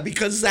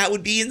 Because that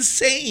would be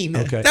insane.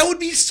 Okay. That would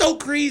be so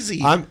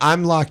crazy.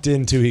 I'm locked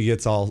into he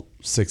gets all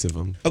 6 of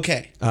them.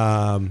 Okay.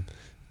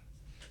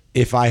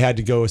 If I had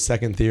to go a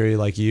second theory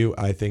like you,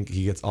 I think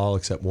he gets all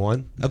except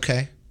 1.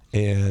 Okay.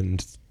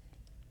 And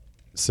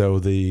so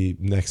the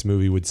next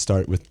movie would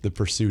start with the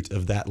pursuit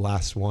of that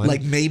last one.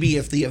 Like maybe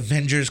if the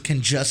Avengers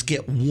can just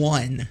get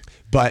 1,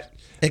 but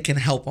it can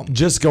help them.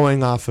 Just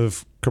going off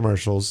of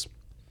commercials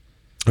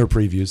or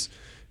previews,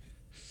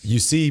 you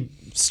see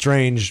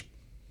Strange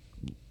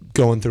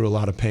going through a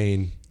lot of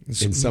pain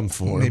in some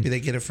form. Maybe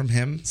they get it from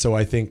him. So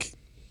I think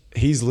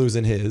he's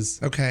losing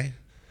his. Okay.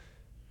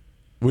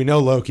 We know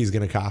Loki's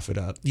going to cough it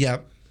up.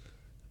 Yep.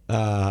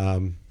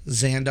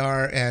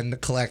 Xandar and the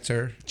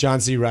Collector.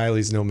 John C.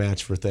 Reilly's no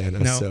match for Thanos.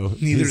 No, so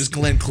neither is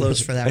Glenn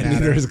Close for that matter.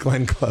 Neither is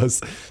Glenn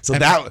Close. So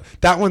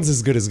that one's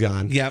as good as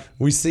gone. Yep.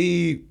 We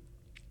see.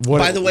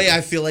 By the way,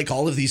 I feel like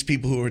all of these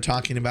people who we're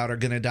talking about are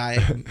going to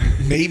die.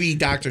 Maybe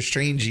Doctor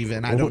Strange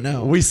even. I don't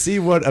know. We see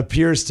what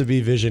appears to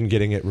be Vision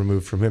getting it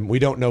removed from him. We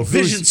don't know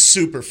Vision's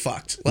super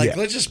fucked. Like,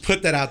 let's just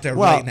put that out there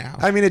right now.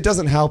 I mean, it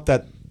doesn't help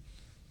that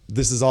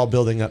this is all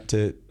building up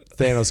to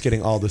Thanos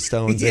getting all the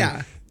stones. Yeah.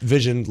 And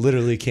Vision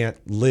literally can't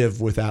live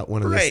without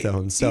one of the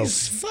stones. So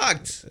he's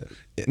fucked.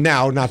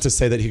 Now, not to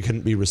say that he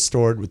couldn't be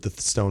restored with the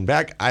stone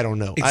back. I don't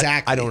know.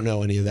 Exactly. I don't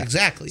know any of that.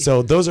 Exactly.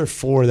 So those are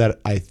 4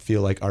 that I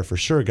feel like are for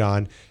sure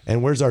gone.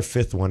 And where's our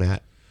 5th one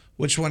at?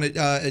 Which one?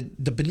 The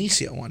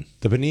Benicio one.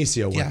 The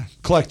Benicio one. Yeah.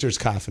 Collector's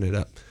coughing it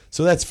up.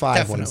 So that's 5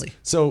 Definitely. ones.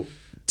 So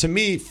to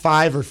me,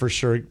 5 are for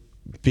sure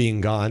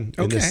being gone.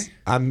 Okay.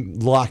 I'm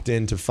locked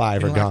into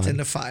 5 are gone. Locked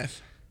into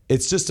 5.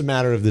 It's just a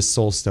matter of this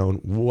Soul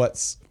Stone.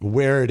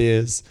 Where it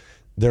is.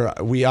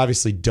 We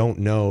obviously don't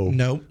know.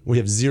 Nope. We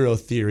have 0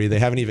 theory. They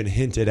haven't even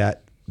hinted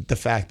at the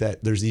fact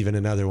that there's even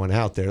another one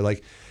out there.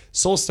 Like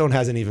Soul Stone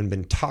hasn't even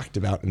been talked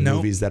about in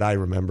movies that I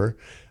remember.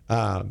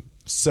 Now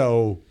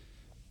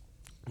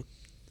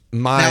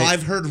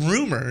I've heard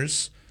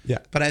rumors. Yeah.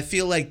 But I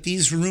feel like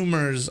these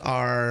rumors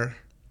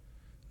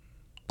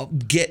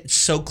get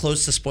so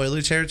close to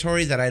spoiler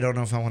territory that I don't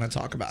know if I want to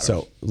talk about it.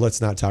 So let's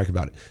not talk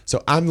about it.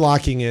 So I'm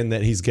locking in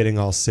that he's getting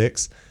all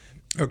 6.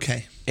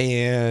 Okay.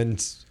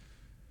 And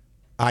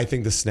I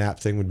think the snap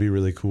thing would be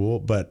really cool,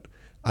 but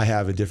I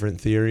have a different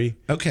theory.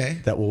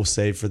 Okay. That we'll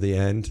save for the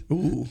end.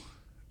 Ooh.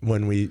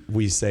 When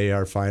we say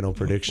our final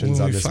predictions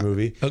on this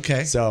movie.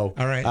 Okay. So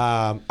all right.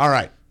 All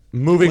right.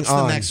 Moving What's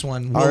on. The next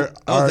one?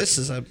 This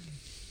is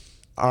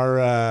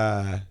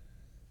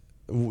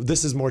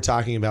this is more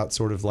talking about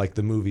sort of like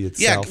the movie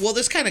itself. Yeah, well,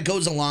 this kind of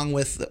goes along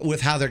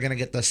with how they're going to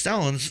get the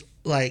stones.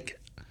 Like,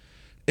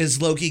 is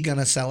Loki going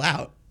to sell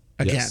out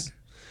again? Yes.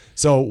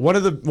 So one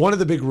of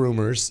the big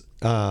rumors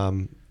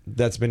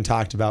that's been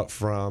talked about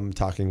from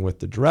talking with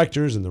the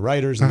directors and the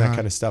writers and that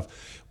kind of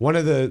stuff. One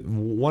of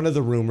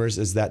the rumors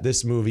is that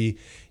this movie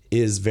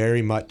is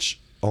very much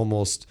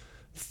almost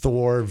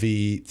Thor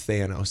v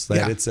Thanos.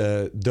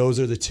 That those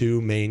are the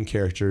 2 main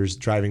characters,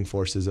 driving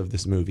forces of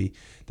this movie.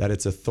 That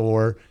it's a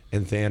Thor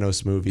and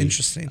Thanos movie.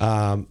 Interesting.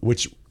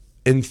 Which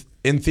in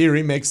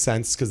theory makes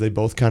sense because they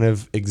both kind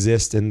of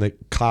exist in the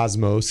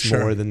cosmos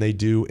more than they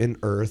do in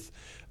Earth.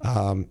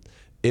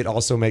 it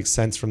also makes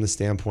sense from the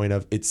standpoint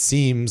of it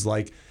seems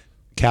like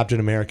Captain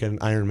America and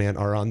Iron Man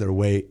are on their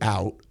way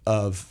out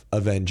of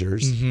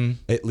Avengers. Mm-hmm.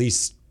 At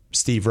least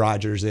Steve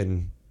Rogers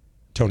and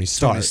Tony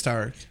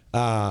Stark.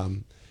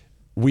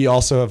 We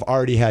also have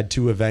already had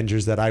 2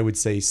 Avengers that I would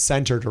say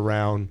centered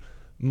around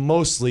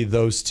mostly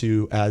those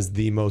 2 as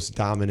the most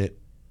dominant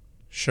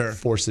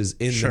forces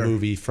in the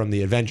movie from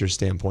the Avengers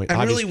standpoint.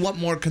 And really, what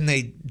more can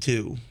they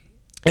do?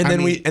 And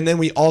then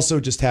we also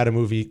just had a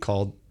movie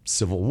called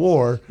Civil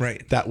War,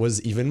 that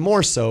was even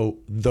more so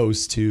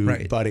those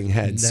 2 butting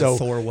heads. That so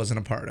Thor wasn't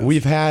a part of.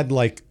 We've had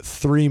like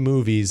 3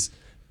 movies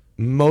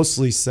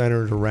mostly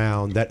centered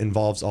around that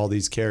involves all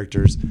these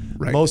characters,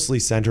 mostly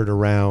centered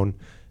around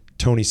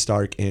Tony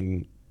Stark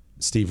and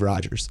Steve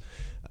Rogers.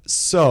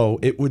 So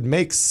it would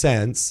make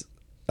sense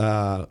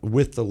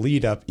with the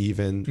lead up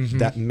even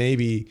that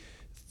maybe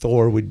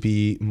Thor would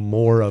be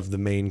more of the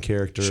main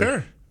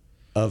character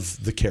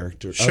of the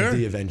character of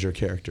the Avenger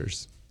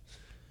characters.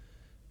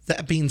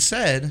 That being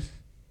said,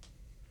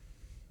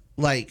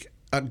 like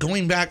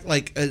going back,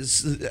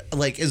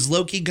 is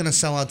Loki gonna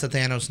sell out to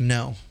Thanos?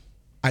 No,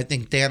 I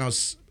think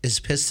Thanos is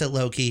pissed at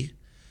Loki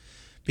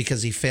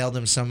because he failed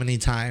him so many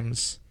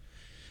times,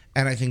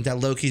 and I think that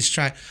Loki's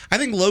trying. I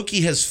think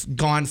Loki has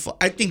gone.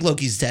 I think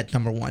Loki's dead.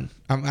 Number one.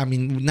 I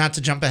mean, not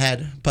to jump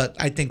ahead, but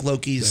I think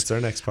Loki's. That's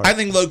our next part. I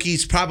think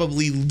Loki's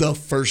probably the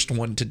first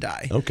one to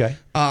die. Okay.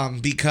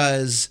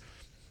 Because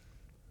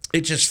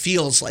it just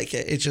feels like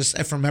it. It just,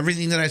 from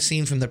everything that I've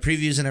seen from the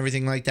previews and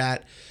everything like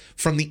that,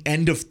 from the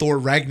end of Thor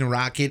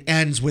Ragnarok, it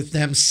ends with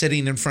them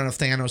sitting in front of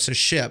Thanos'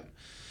 ship.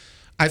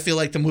 I feel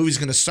like the movie's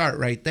going to start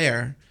right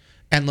there,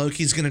 and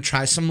Loki's going to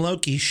try some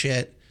Loki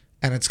shit,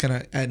 and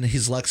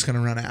his luck's going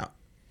to run out.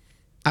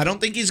 I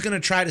don't think he's going to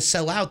try to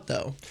sell out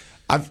though.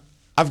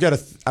 I've got a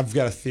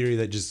theory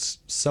that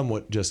just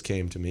somewhat just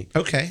came to me.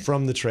 Okay.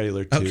 From the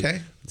trailer too.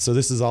 Okay. So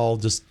this is all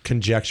just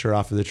conjecture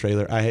off of the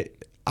trailer.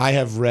 I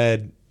have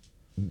read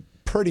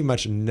pretty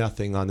much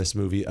nothing on this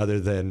movie other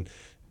than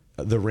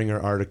the Ringer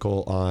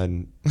article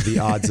on the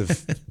odds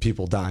of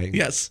people dying.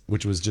 Yes.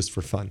 Which was just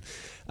for fun.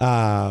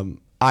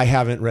 I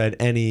haven't read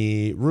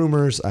any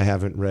rumors. I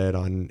haven't read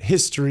on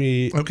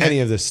history, any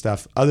of this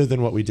stuff, other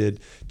than what we did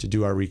to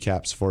do our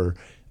recaps for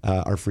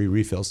our free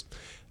refills.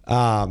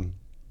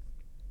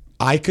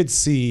 I could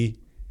see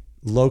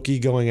Loki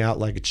going out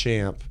like a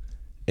champ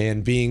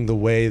and being the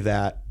way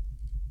that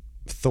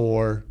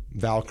Thor,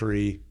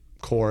 Valkyrie,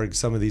 Korg,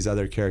 some of these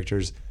other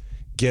characters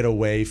get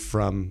away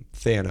from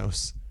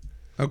Thanos.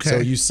 Okay. So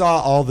you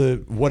saw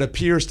what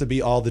appears to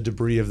be all the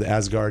debris of the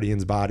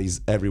Asgardians'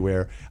 bodies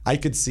everywhere. I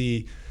could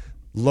see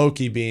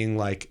Loki being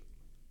like,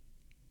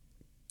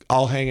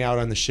 I'll hang out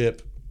on the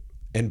ship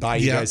and buy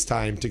you guys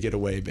time to get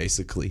away,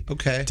 basically.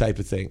 Okay. Type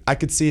of thing. I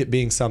could see it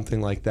being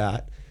something like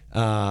that,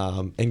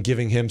 and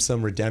giving him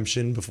some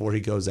redemption before he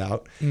goes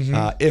out.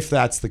 If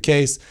that's the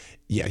case,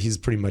 he's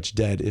pretty much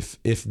dead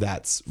if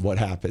that's what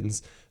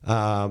happens.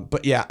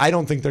 But yeah, I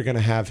don't think they're going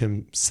to have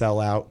him sell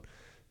out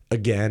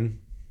again.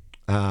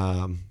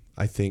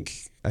 I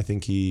think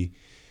he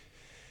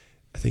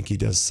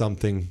does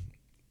something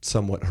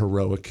somewhat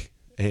heroic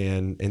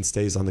and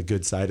stays on the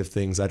good side of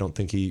things. I don't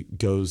think he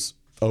goes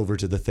over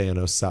to the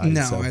Thanos side.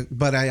 No,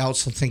 but I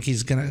also think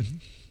he's gonna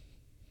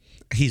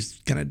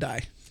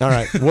die. All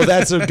right. Well,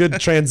 that's a good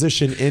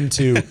transition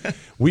into,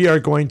 we are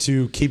going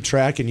to keep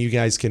track, and you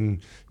guys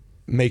can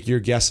make your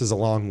guesses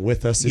along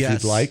with us if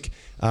you'd like.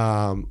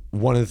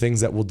 One of the things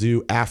that we'll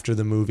do after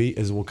the movie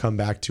is we'll come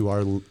back to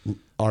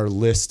our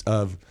list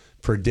of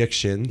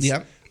predictions.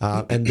 Yep.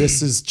 And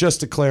this is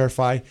just to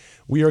clarify,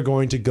 we are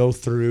going to go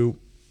through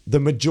the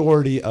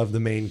majority of the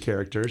main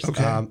characters.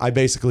 Okay. I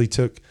basically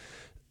took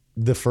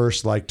the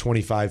first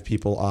 25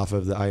 people off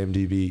of the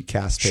IMDb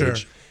cast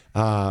page.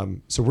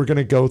 So we're going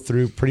to go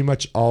through pretty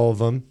much all of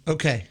them.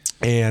 Okay.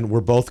 And we're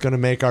both going to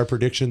make our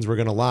predictions. We're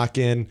going to lock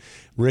in.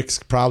 Rick's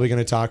probably going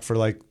to talk for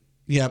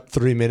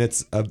 3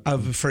 minutes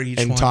for each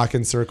and one. Talk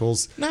in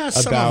circles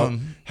about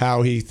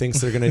how he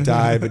thinks they're going to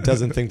die but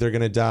doesn't think they're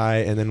going to die,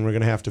 and then we're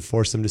going to have to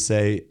force him to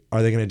say,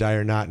 are they going to die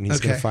or not, and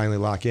he's going to finally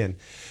lock in.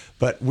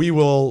 But we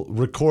will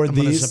record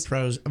these. I'm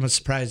going to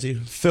surprise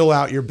you. Fill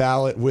out your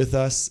ballot with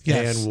us,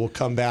 and we'll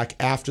come back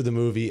after the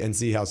movie and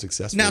see how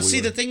successful we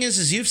were. The thing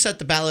is you've set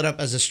the ballot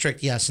up as a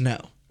strict yes/no.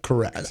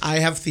 Correct. I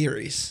have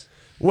theories.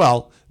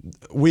 Well,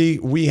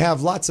 we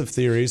have lots of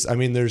theories. I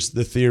mean, there's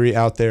the theory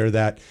out there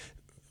that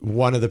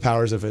one of the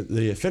powers of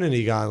the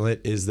Infinity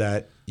Gauntlet is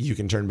that you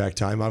can turn back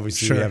time.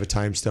 Obviously, we have a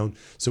time stone,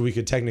 so we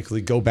could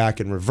technically go back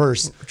and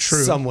reverse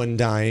someone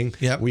dying.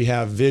 Yep. We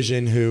have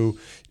Vision, who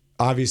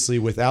obviously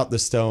without the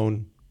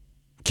stone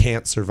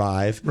can't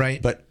survive,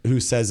 right? But who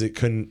says it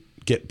couldn't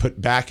get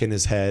put back in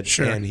his head,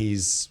 and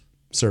he's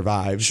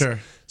survived. Sure.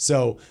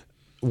 So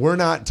we're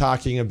not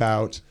talking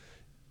about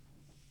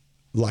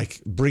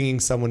bringing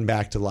someone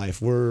back to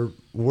life.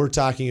 We're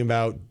talking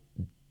about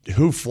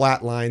who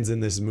flatlines in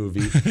this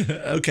movie.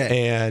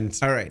 Okay. And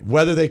all right,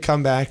 whether they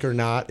come back or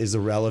not is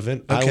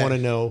irrelevant. Okay. I want to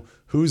know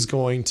who's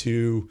going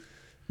to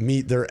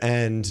meet their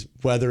end,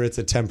 whether it's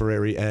a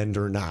temporary end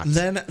or not.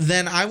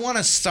 Then I want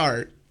to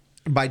start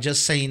by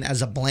just saying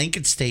as a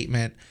blanket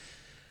statement,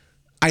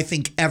 I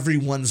think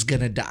everyone's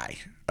going to die.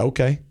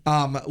 Okay.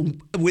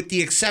 With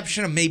the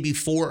exception of maybe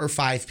 4 or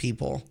 5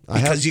 people,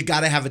 because you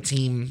got to have a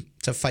team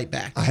to fight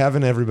back. I have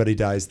an everybody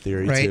dies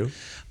theory too.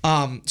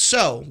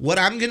 So what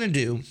I'm going to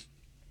do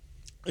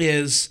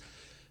is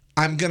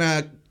I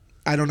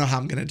don't know how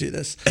I'm going to do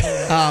this.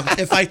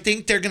 If I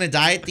think they're going to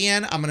die at the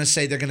end, I'm going to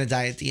say they're going to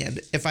die at the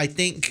end. If I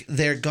think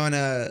they're going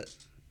to,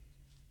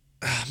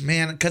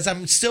 because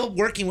I'm still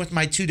working with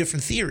my 2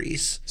 different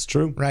theories. It's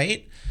true.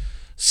 Right?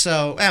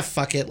 So,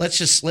 fuck it. Let's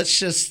just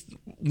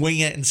wing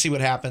it and see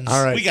what happens.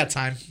 All right. We got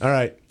time. All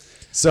right.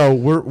 So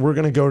we're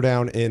gonna go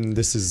down in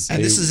this is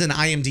an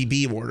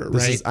IMDb order, right?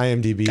 This is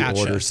IMDb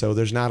order, so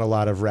there's not a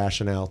lot of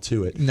rationale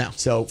to it. No.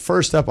 So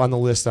first up on the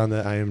list on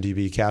the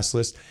IMDb cast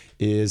list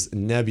is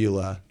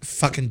Nebula.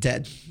 Fucking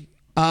dead.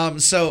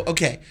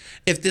 Okay,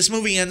 if this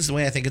movie ends the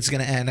way I think it's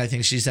gonna end, I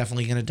think she's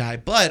definitely gonna die.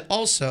 But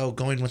also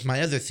going with my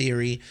other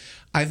theory,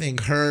 I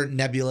think her,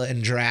 Nebula,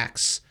 and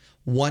Drax,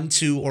 1,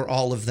 2, or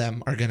all of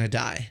them are gonna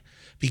die,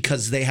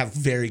 because they have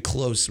very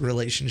close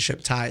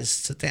relationship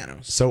ties to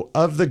Thanos. So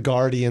of the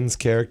Guardians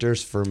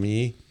characters, for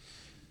me,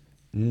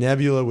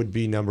 Nebula would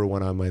be number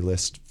 1 on my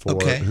list for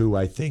who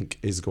I think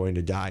is going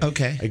to die.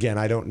 Okay. Again,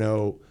 I don't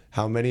know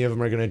how many of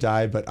them are going to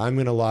die, but I'm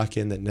going to lock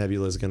in that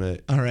Nebula is going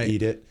to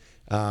eat it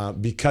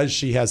because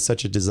she has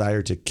such a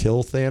desire to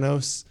kill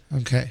Thanos.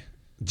 Okay.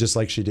 Just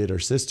like she did her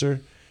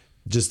sister.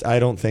 I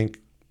don't think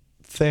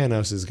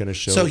Thanos is going to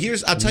show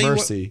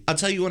mercy. I'll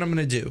tell you what I'm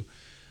going to do.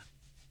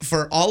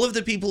 For all of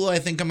the people who I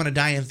think I'm going to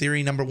die in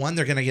theory number 1,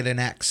 they're going to get an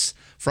X.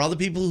 For all the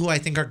people who I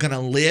think are going to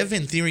live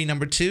in theory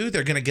number 2,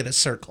 they're going to get a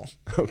circle.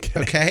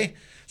 Okay?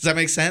 Does that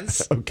make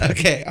sense?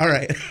 Okay. All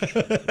right.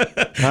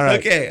 All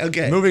right.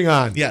 Okay. Moving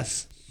on.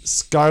 Yes.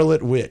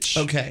 Scarlet Witch.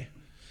 Okay.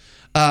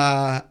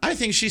 I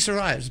think she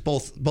survives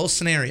both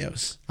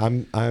scenarios.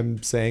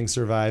 I'm saying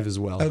survive as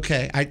well.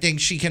 Okay. I think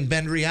she can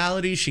bend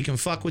reality. She can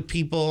fuck with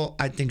people.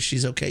 I think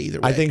she's okay either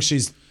way. I think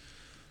she's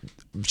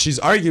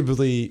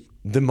arguably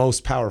the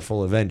most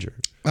powerful Avenger.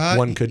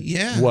 One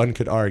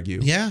could argue.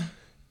 Yeah.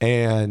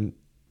 And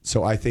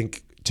so I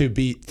think to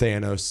beat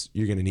Thanos,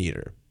 you're going to need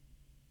her.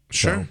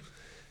 Sure.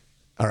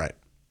 All right.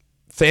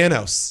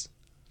 Thanos.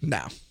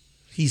 No.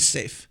 He's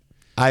safe.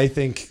 I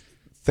think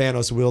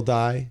Thanos will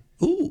die.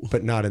 Ooh.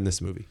 But not in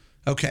this movie.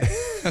 Okay.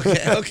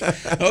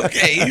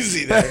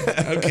 Easy there.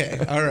 Okay.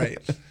 All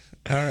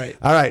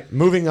right.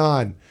 Moving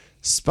on.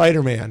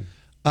 Spider-Man.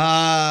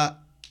 I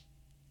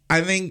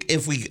think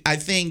if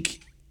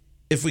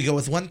we go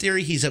with one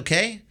theory, he's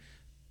okay.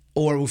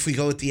 Or if we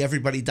go with the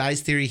everybody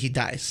dies theory, he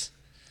dies.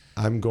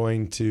 I'm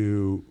going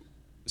to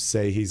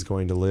say he's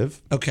going to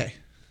live. Okay.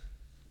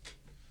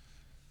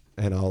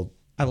 And I'll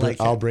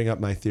bring up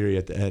my theory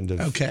at the end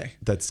of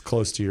that's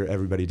close to your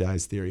everybody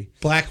dies theory.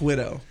 Black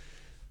Widow.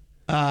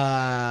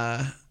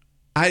 I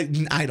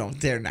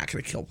don't. They're not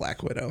going to kill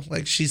Black Widow.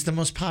 Like, she's the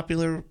most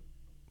popular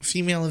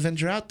female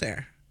Avenger out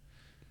there.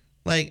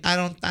 Like, I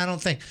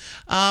don't think.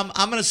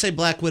 I'm going to say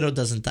Black Widow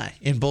doesn't die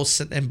in both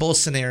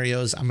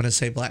scenarios. I'm going to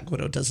say Black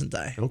Widow doesn't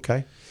die.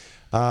 Okay.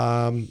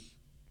 I'll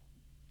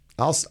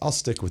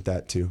stick with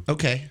that too.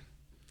 Okay.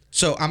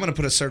 So I'm going to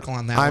put a circle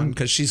on that one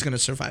because she's going to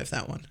survive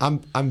that one.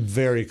 I'm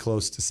very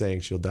close to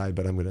saying she'll die,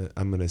 but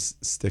I'm gonna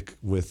stick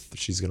with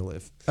she's going to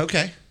live.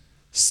 Okay.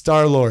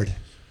 Star-Lord.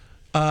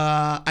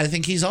 I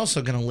think he's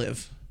also going to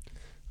live.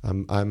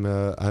 I'm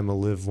a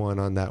live one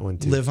on that one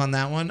too. Live on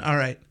that one. All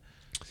right.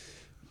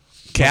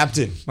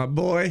 Captain, my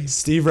boy,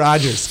 Steve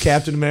Rogers,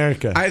 Captain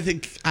America. I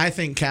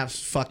think Cap's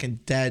fucking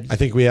dead. I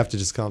think we have to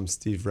just call him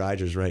Steve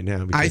Rogers right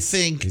now because I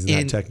think he's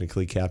not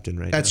technically Captain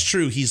right now. That's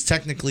true. He's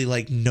technically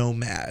like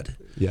Nomad.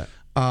 Yeah.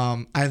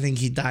 I think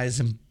he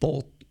dies in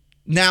both.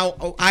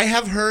 Now, I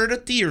have heard a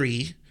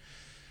theory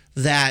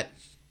that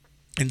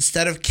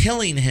instead of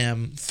killing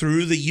him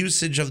through the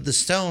usage of the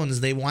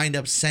stones, they wind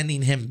up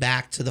sending him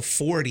back to the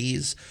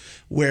 40s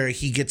where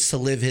he gets to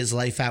live his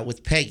life out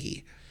with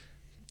Peggy.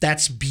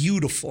 That's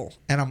beautiful,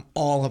 and I'm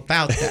all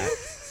about that.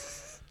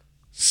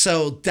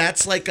 So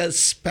that's like a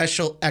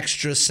special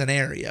extra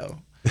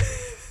scenario.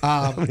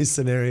 How many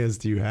scenarios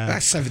do you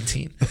have?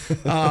 17.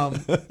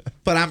 But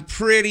I'm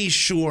pretty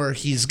sure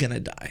he's going to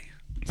die.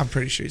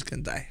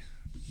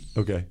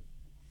 Okay.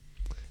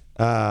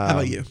 How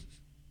about you?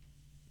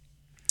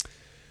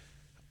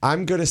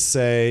 I'm going to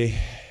say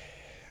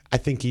I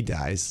think he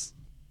dies.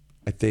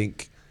 I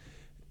think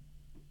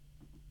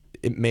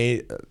it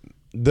may...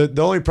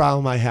 The only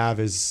problem I have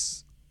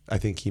is I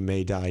think he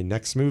may die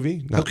next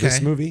movie, not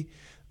this movie.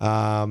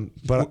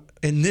 But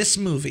in this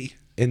movie,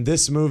 I'm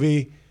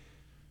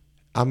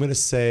going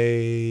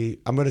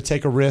to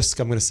take a risk.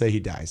 I'm going to say he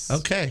dies.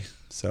 Okay.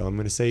 So I'm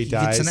going to say he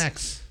dies. Gets an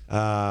X.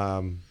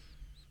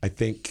 I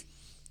think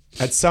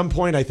at some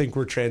point, I think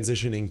we're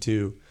transitioning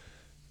to,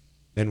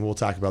 and we'll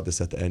talk about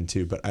this at the end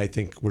too, but I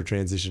think we're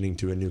transitioning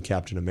to a new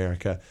Captain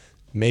America.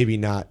 Maybe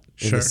not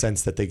in the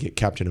sense that they get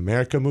Captain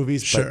America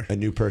movies, but a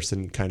new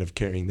person kind of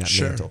carrying that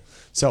mantle.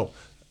 So,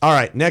 all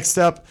right, next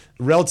up,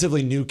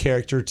 relatively new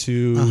character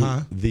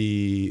to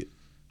the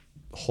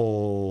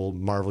whole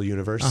Marvel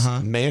universe.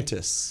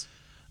 Mantis.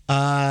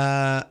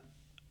 I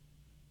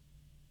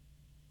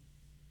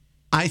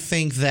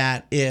think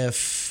that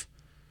if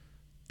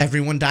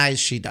everyone dies,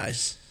 she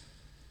dies.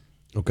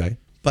 Okay.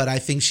 But I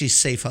think she's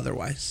safe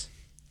otherwise.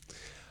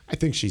 I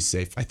think she's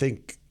safe. I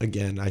think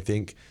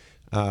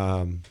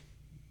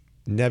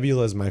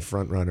Nebula's my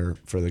front runner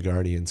for the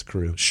Guardians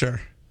crew.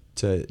 Sure.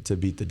 To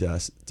beat the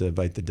dust, to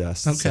bite the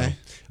dust. Okay.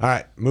 So, all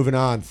right, moving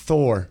on.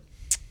 Thor.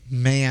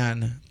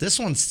 Man, this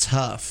one's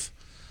tough.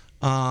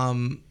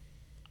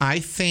 I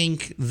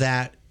think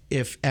that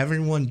if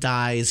everyone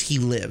dies, he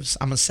lives.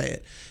 I'm gonna say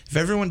it. If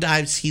everyone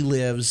dies, he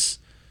lives.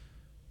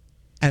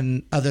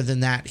 And other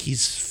than that,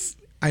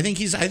 I think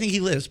he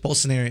lives. Both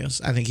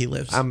scenarios. I think he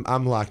lives.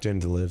 I'm locked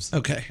into lives.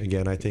 Okay.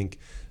 Again, I think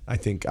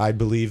I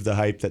believe the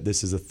hype that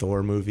this is a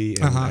Thor movie,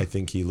 and I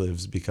think he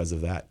lives because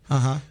of that.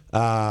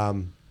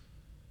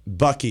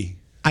 Bucky.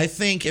 I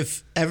think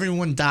if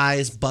everyone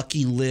dies,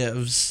 Bucky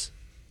lives.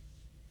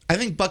 I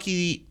think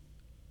Bucky.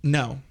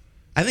 No.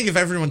 I think if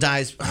everyone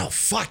dies. Oh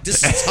fuck!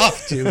 This is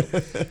tough, dude.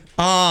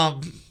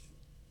 Oh,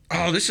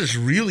 this is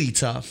really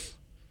tough.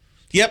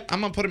 Yep,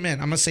 I'm gonna put him in.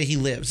 I'm gonna say he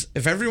lives.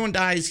 If everyone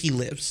dies, he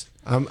lives.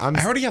 I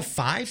already have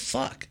 5.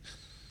 Fuck.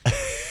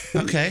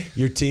 Okay.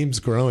 Your team's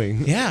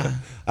growing. Yeah.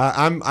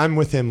 I'm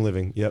with him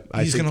living. Yep.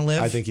 He's gonna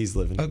live. I think he's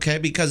living. Okay,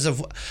 because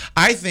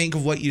I think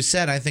of what you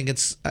said. I think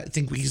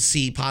we can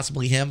see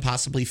possibly him,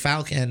 possibly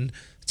Falcon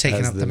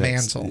taking up the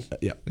mantle.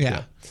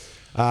 Yeah.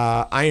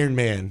 Iron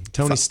Man,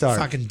 Tony Stark,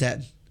 fucking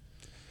dead.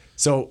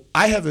 So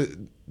I have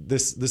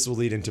this will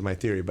lead into my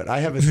theory, but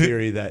I have a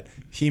theory that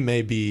he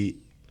may be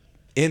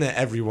in a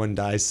everyone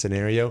dies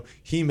scenario.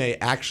 He may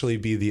actually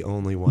be the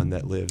only one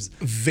that lives.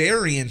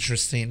 Very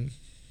interesting.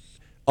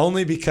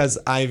 Only because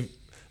I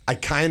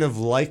kind of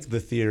like the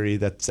theory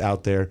that's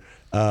out there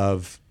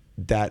of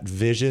that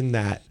vision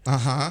that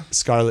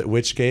Scarlet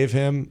Witch gave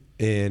him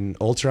in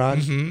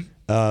Ultron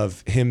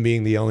of him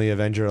being the only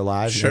Avenger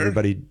alive and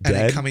everybody dead.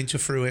 And it coming to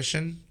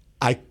fruition.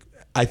 I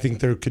think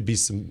there could be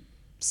some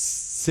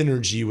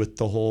synergy with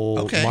the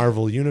whole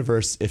Marvel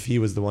universe if he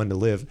was the one to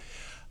live.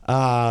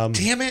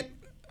 Damn it.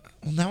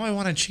 Well, now I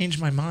want to change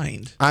my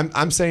mind.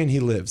 I'm saying he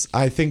lives.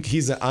 I think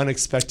he's an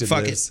unexpected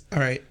Fuck lives. it. All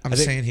right. I'm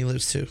saying he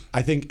lives too.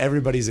 I think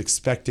everybody's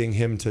expecting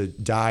him to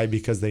die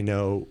because they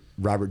know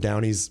Robert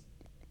Downey's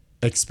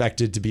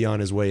expected to be on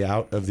his way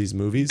out of these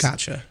movies.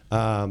 Gotcha.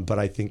 But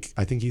I think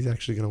he's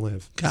actually going to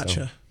live.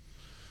 Gotcha.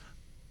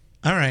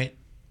 So. All right.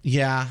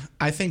 Yeah.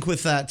 I think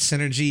with that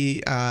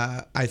synergy,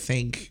 I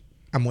think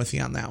I'm with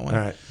you on that one.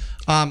 All right.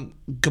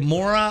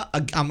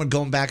 Gamora, I'm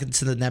going back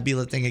into the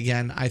Nebula thing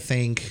again. I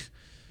think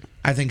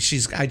I think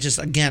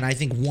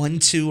 1,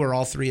 2, or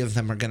all 3 of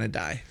them are gonna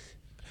die.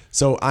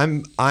 So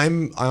I'm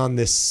on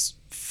this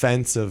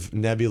fence of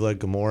Nebula,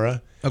 Gamora.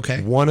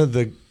 Okay. One of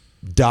the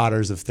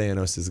daughters of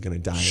Thanos is gonna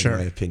die, in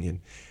my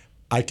opinion.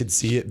 I could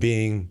see it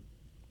being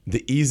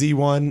the easy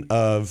one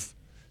of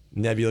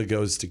Nebula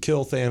goes to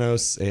kill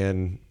Thanos,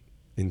 and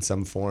in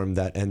some form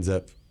that ends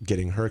up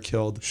getting her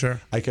killed. Sure.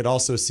 I could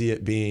also see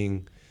it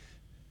being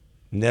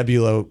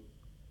Nebula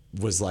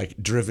was like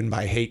driven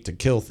by hate to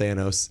kill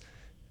Thanos,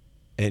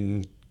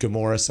 and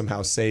Gamora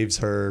somehow saves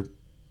her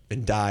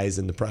and dies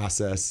in the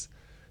process.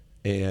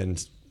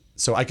 And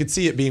so I could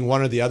see it being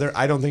one or the other.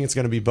 I don't think it's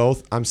going to be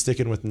both. I'm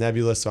sticking with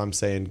Nebula, so I'm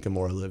saying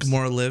Gamora lives.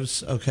 Gamora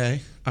lives.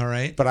 Okay. All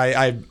right. But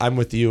I'm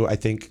with you. I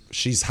think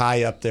she's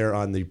high up there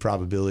on the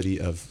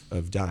probability of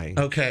dying.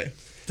 Okay.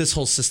 This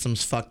whole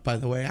system's fucked, by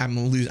the way.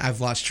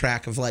 I've lost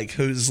track of like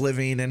who's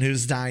living and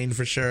who's dying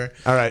for sure.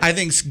 All right. I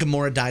think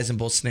Gamora dies in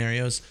both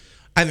scenarios.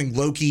 I think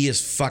Loki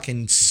is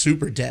fucking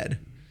super dead.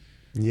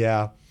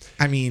 Yeah.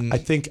 I mean, I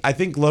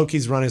think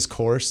Loki's run his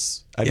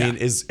course. I mean,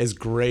 is as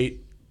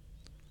great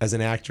as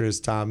an actor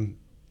as Tom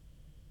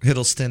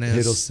Hiddleston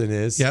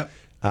is. Yep.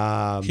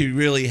 He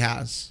really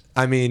has.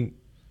 I mean,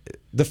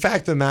 the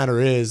fact of the matter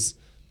is,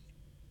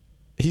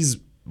 he's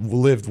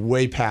lived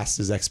way past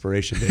his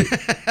expiration date.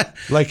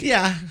 Like,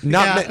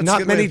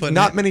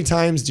 not many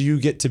times do you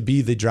get to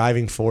be the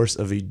driving force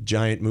of a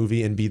giant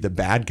movie and be the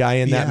bad guy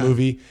in that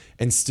movie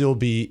and still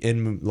be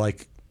in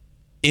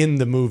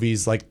the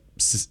movies like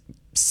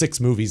 6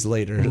 movies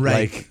later.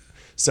 Right. Like,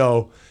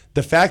 so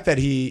the fact that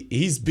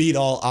he's beat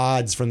all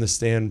odds from the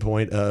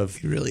standpoint of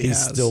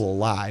he's still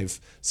alive.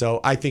 So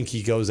I think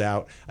he goes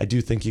out. I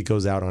do think he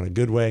goes out on a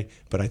good way,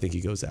 but I think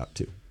he goes out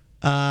too.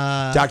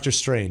 Doctor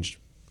Strange.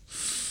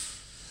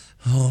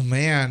 Oh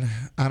man,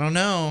 I don't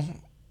know.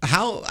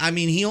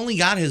 He only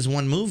got his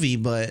one movie,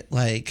 but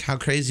like, how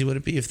crazy would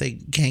it be if they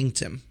ganked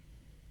him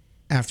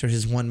after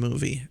his one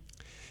movie?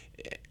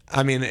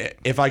 I mean,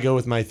 if I go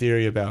with my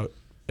theory about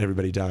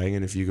everybody dying,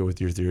 and if you go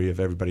with your theory of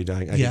everybody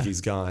dying, I think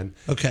he's gone.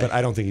 Okay. But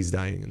I don't think he's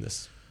dying in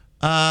this.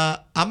 I'm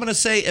going to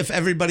say if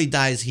everybody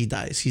dies, he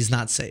dies. He's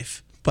not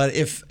safe. But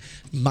if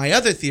my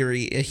other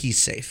theory, he's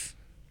safe.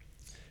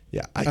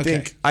 Yeah, I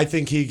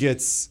think he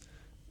gets...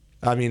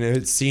 I mean,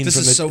 it's seen. This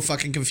is so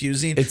fucking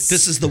confusing.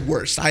 This is the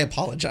worst. I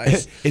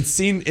apologize. It's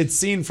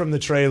seen from the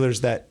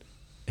trailers that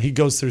he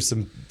goes through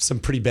some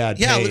pretty bad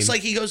Yeah, pain. it looks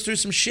like he goes through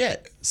some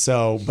shit.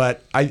 So,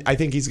 but I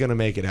think he's gonna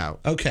make it out.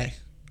 Okay.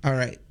 All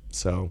right.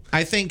 So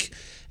I think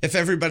if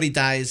everybody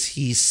dies,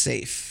 he's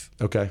safe.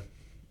 okay.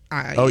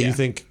 Yeah. You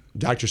think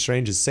Doctor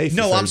Strange is safe?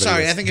 No, I'm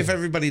sorry. I think if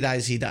everybody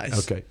dies, he dies.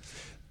 Okay.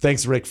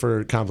 Thanks, Rick,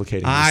 for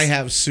complicating this. I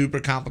have super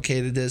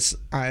complicated this.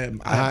 I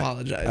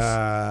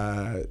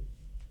apologize.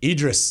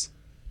 Idris,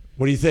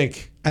 what do you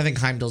think? I think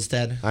Heimdall's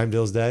dead.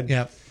 Heimdall's dead?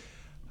 Yep.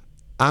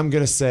 I'm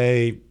going to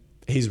say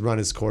he's run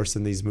his course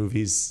in these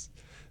movies.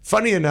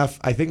 Funny enough,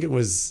 I think it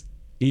was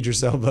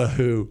Idris Elba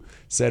who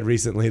said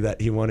recently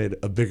that he wanted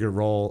a bigger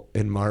role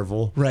in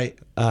Marvel. Right.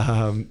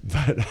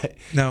 But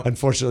no.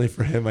 Unfortunately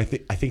for him, I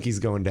think he's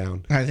going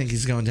down. I think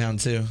he's going down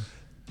too.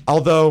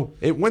 Although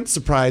it wouldn't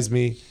surprise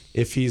me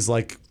if he's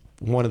like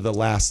one of the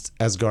last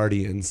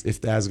Asgardians,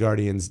 if the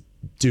Asgardians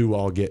do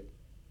all get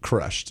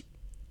crushed.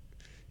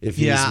 If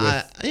he's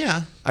I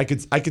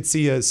could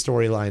see a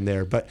storyline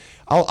there, but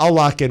I'll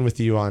lock in with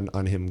you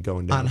on him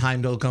going down. On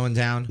Heimdall going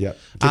down. Yep.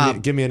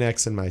 Give me an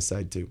X on my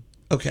side too.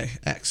 Okay,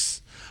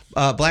 X.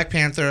 Black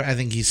Panther, I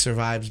think he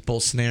survives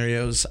both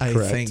scenarios. I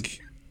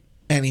think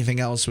anything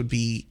else would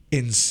be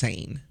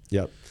insane.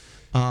 Yep.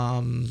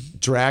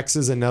 Drax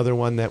is another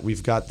one that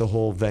we've got the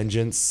whole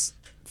vengeance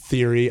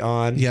theory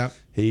on. Yep.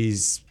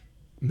 He's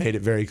made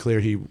it very clear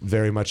he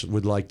very much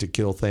would like to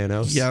kill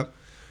Thanos. Yep.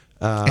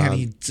 And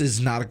he is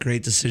not a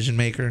great decision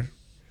maker.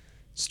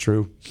 It's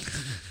true.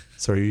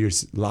 So you're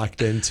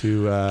locked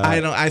into.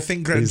 I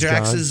think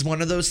Drax is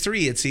one of those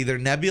three. It's either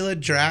Nebula,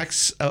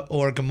 Drax,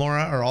 or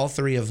Gamora, or all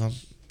three of them.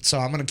 So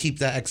I'm gonna keep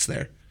the X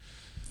there.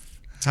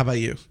 How about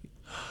you?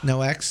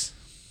 No X?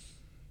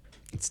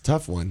 It's a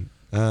tough one.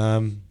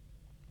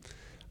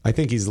 I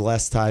think he's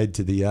less tied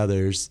to the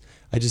others.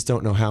 I just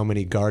don't know how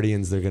many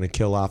Guardians they're going to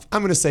kill off.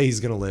 I'm going to say he's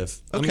going to live.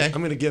 Okay. I'm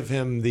going to give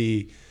him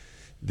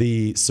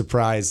the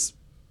surprise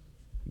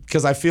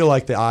because I feel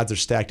like the odds are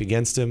stacked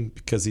against him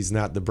because he's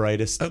not the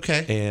brightest.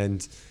 Okay.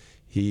 And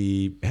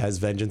he has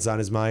vengeance on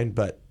his mind,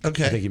 but I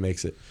think he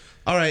makes it.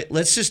 All right.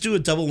 Let's just do a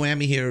double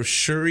whammy here of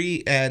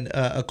Shuri and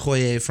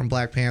Okoye from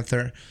Black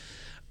Panther.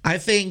 I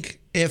think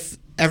if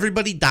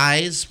everybody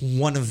dies,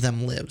 one of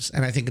them lives,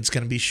 and I think it's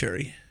going to be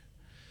Shuri.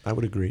 I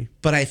would agree.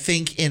 But I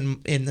think in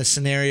the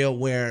scenario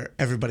where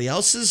everybody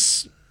else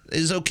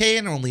is okay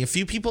and only a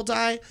few people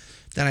die,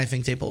 then I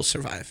think they both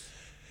survive.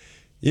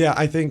 Yeah,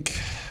 I think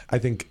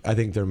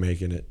they're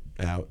making it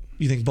out.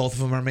 You think both of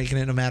them are making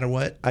it no matter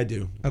what? I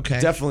do.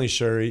 Okay. Definitely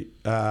Shuri.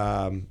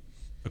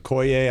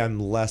 Okoye, I'm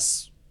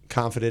less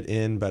confident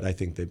in, but I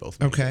think they both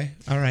make it. Okay.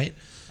 All right.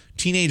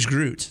 Teenage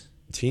Groot.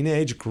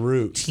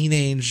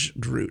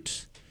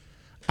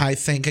 I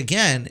think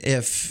again,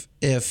 if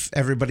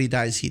everybody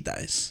dies, he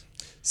dies.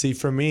 See,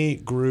 for me,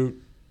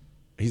 Groot,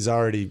 he's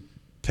already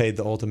paid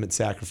the ultimate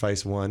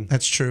sacrifice one.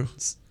 That's true.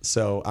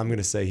 So I'm going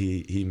to say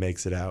he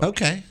makes it out.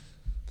 Okay.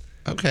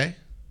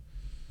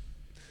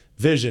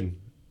 Vision.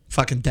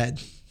 Fucking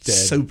dead.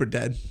 Super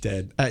dead.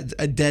 Dead.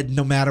 Dead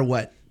no matter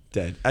what.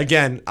 Dead.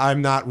 Again,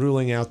 I'm not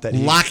ruling out that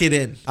lock it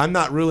in. I'm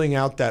not ruling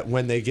out that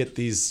when they get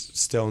these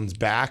stones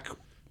back,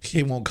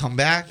 he won't come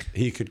back.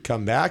 He could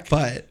come back.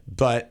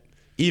 But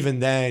even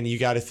then, you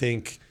got to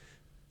think,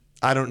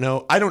 I don't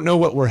know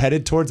what we're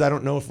headed towards. I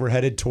don't know if we're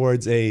headed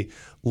towards a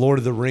Lord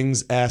of the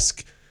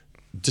Rings-esque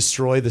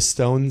destroy the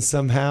stones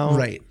somehow.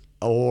 Right.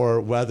 Or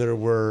whether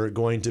we're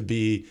going to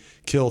be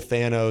kill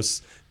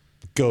Thanos,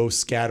 go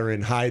scatter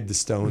and hide the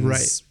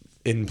stones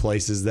in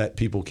places that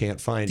people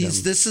can't find them.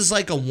 This is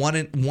like a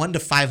 1 to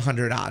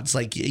 500 odds.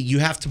 Like you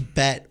have to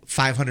bet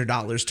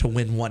 $500 to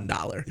win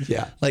 $1.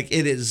 Yeah. Like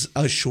it is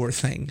a sure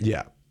thing.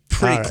 Yeah.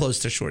 Pretty close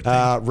to sure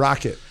thing.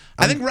 Rocket.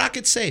 I think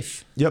Rocket's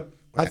safe. Yep.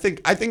 I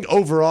think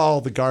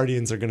overall the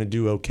Guardians are going to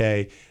do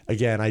okay.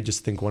 Again, I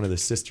just think one of the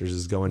sisters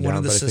is going down. One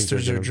of the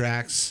sisters are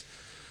Drax.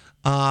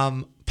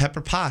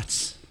 Pepper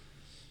Potts.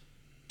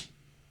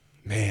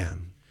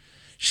 Man.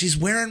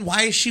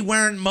 Why is she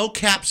wearing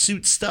mocap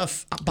suit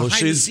stuff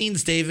behind the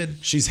scenes, David?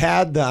 She's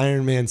had the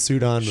Iron Man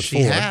suit on before.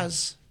 She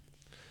has.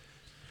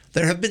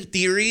 There have been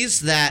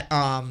theories that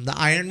the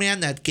Iron Man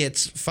that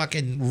gets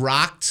fucking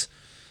rocked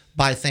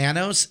by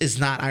Thanos is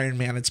not Iron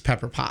Man, it's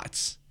Pepper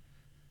Potts.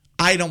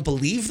 I don't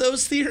believe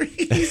those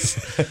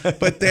theories,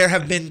 but there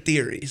have been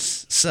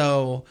theories.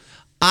 So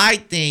I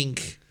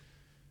think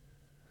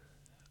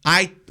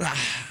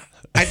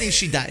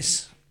she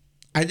dies.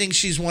 I think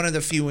she's one of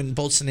the few in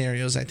both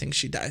scenarios. I think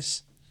she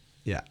dies.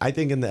 Yeah, I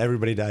think in the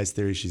everybody dies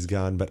theory she's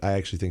gone, but I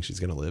actually think she's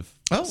going to live.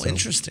 Oh,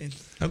 interesting.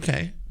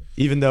 Okay.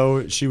 Even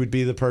though she would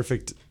be the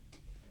perfect,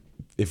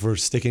 if we're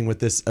sticking with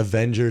this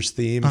Avengers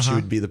theme, she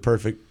would be the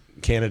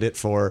perfect candidate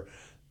for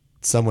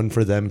someone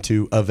for them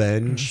to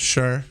avenge.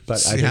 Sure.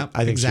 But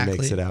I think she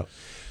makes it out.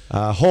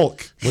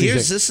 Hulk.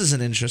 This is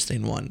an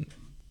interesting one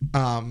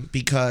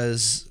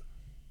because,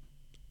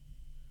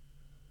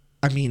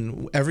 I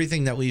mean,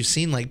 everything that we've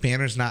seen, like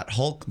Banner's not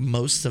Hulk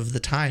most of the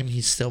time.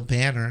 He's still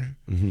Banner.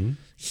 Mm-hmm.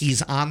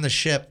 He's on the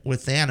ship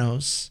with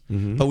Thanos,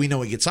 but we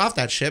know he gets off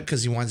that ship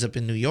because he winds up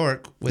in New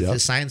York with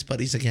his science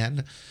buddies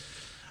again.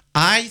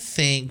 I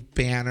think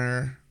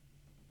Banner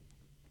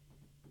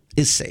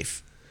is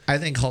safe. I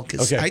think Hulk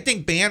is. Okay. I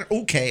think Banner.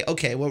 Okay.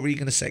 What were you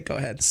gonna say? Go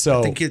ahead. So,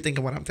 I think you're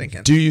thinking what I'm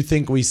thinking. Do you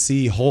think we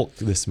see Hulk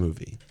this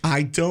movie?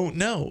 I don't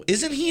know.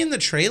 Isn't he in the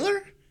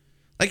trailer?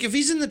 Like if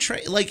he's in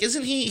the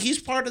isn't he? He's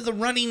part of the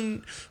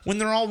running when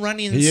they're all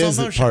running in slow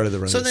motion. He is part of the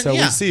running. So we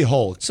see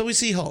Hulk. So we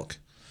see Hulk.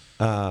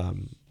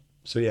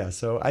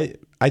 So I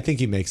think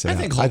he makes it. I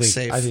think Hulk's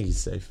safe. I think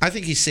he's safe. I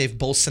think he's safe.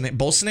 Both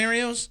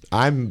scenarios.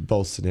 I'm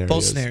both scenarios.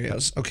 Both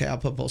scenarios. Okay, I'll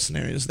put both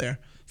scenarios there.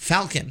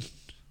 Falcon.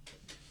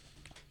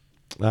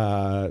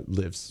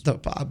 Lives.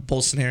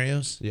 Both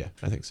scenarios. Yeah,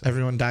 I think so.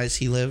 Everyone dies,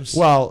 he lives.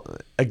 Well,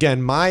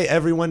 again, my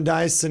everyone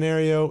dies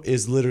scenario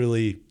is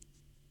literally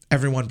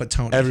everyone but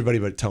Tony. Everybody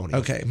but Tony.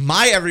 Okay,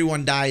 my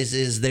everyone dies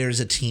is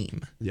there's a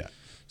team. Yeah.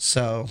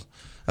 So,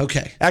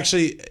 okay.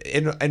 Actually,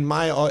 in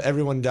my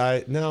everyone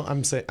die. No,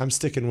 I'm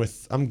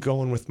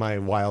going with my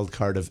wild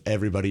card of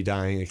everybody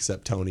dying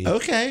except Tony.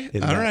 Okay.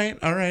 All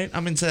right.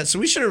 I'm into that. So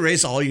we should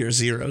erase all your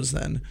zeros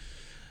then,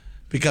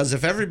 because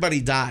if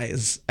everybody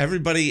dies,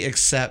 everybody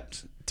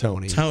except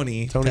Tony's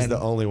the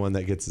only one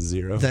that gets a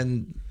zero.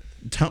 Then,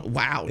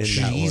 wow,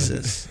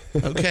 Jesus.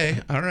 Okay.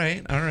 All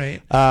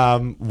right.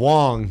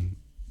 Wong.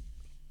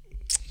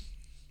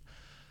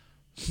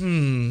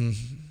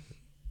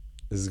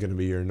 This is gonna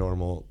be your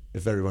normal.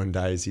 If everyone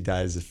dies, he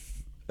dies.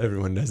 If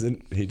everyone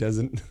doesn't, he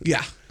doesn't.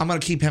 Yeah, I'm gonna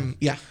keep him.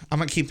 Yeah, I'm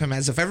gonna keep him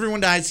as if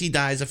everyone dies, he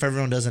dies. If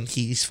everyone doesn't,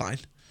 he's fine.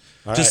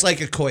 All just like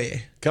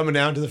Okoye. Coming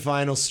down to the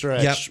final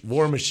stretch. Yep.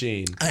 War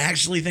Machine. I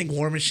actually think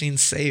War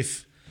Machine's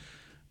safe.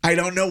 I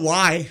don't know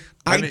why.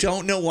 I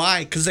don't know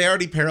why. Because they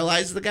already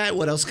paralyzed the guy.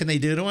 What else can they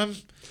do to him?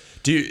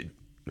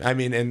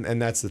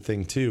 And that's the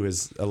thing too,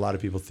 is a lot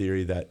of people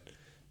theorize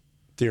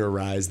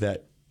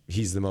that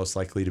he's the most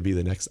likely to be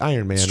the next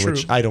Iron Man,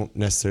 which I don't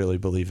necessarily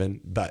believe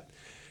in, but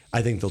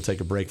I think they'll take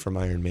a break from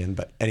Iron Man.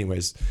 But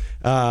anyways,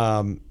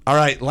 all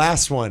right,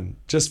 last one,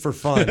 just for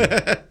fun.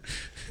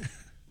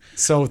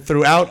 So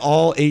throughout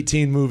all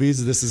 18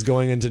 movies, this is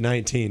going into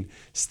 19,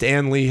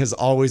 Stan Lee has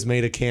always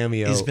made a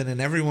cameo. He's been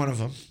in every one of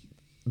them.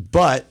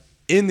 But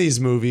in these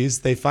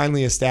movies, they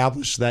finally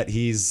established that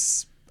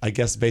he's, I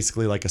guess,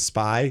 basically like a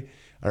spy,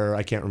 or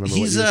I can't remember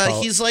what you call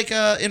it. He's like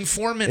a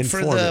informant.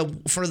 for the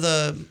for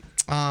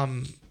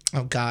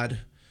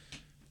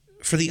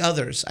the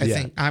others. I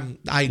think I'm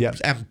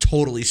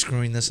totally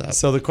screwing this up.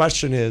 So the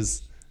question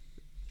is,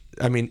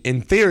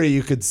 in theory,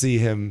 you could see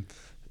him,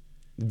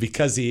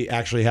 because he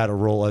actually had a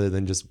role other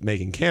than just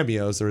making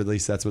cameos, or at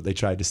least that's what they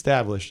tried to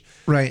establish.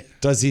 Right.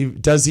 Does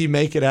he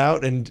make it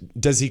out, and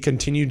does he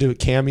continue to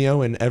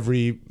cameo in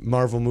every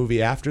Marvel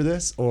movie after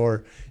this,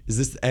 or is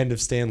this the end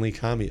of Stan Lee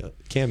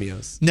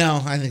cameos?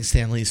 No, I think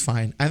Stan Lee's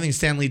fine. I think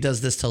Stan Lee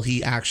does this till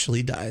he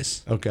actually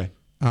dies. Okay.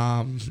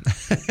 I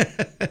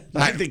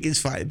think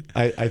he's fine.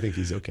 I think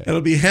he's okay.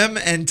 It'll be him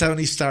and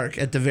Tony Stark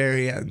at the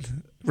very end.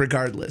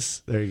 Regardless.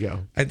 There you go.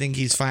 I think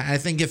he's fine. I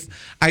can't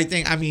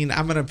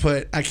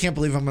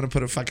believe I'm gonna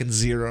put a fucking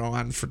zero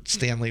on for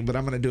Stanley, but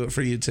I'm gonna do it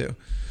for you too.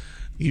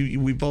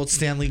 We both,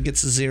 Stanley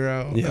gets a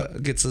zero,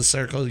 gets a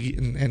circle,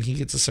 and he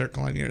gets a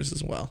circle on yours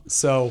as well.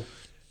 So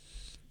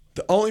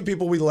the only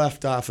people we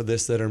left off of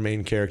this that are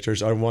main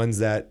characters are ones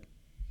that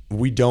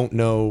we don't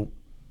know.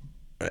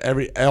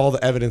 All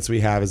the evidence we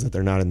have is that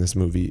they're not in this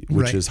movie,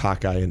 which is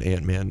Hawkeye and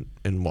Ant-Man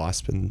and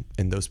Wasp and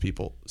those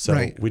people.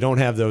 So we don't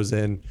have those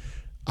in.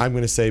 I'm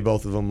going to say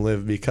both of them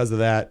live because of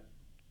that,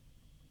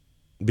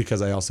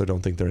 because I also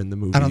don't think they're in the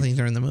movie. I don't think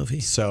they're in the movie.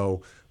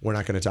 So we're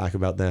not going to talk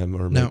about them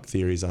or make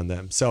theories on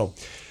them. So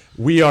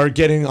we are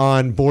getting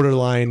on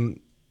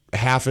borderline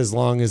half as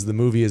long as the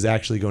movie is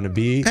actually going to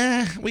be.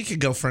 We could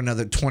go for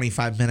another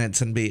 25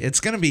 minutes and it's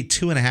going to be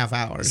 2.5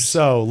 hours.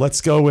 So let's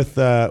go with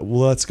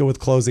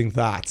closing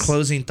thoughts.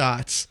 Closing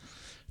thoughts.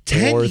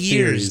 10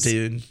 years,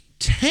 dude.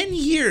 10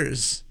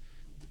 years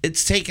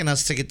it's taken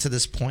us to get to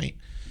this point.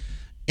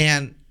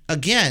 And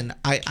again,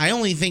 I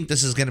only think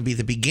this is going to be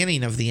the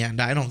beginning of the end.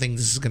 I don't think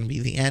this is going to be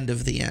the end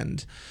of the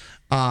end.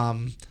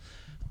 I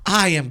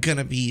am going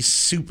to be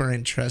super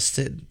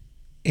interested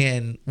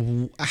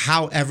in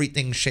how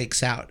everything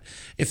shakes out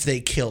if they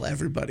kill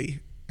everybody.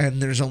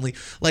 And there's only,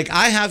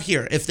 I have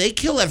here, if they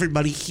kill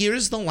everybody,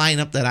 here's the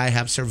lineup that I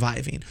have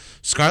surviving.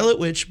 Scarlet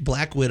Witch,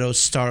 Black Widow,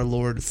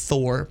 Star-Lord,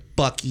 Thor,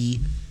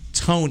 Bucky,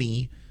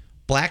 Tony,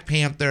 Black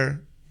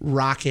Panther,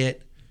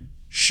 Rocket,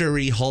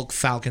 Shuri, Hulk,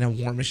 Falcon, and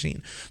War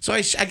Machine. So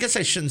I guess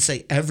I shouldn't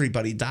say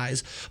everybody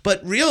dies,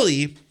 but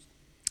really,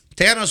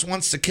 Thanos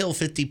wants to kill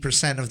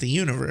 50% of the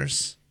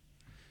universe.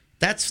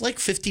 That's like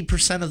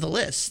 50% of the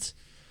list.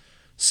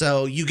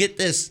 So you get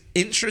this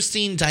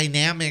interesting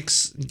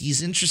dynamics,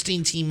 these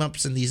interesting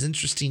team-ups and these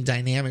interesting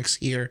dynamics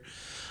here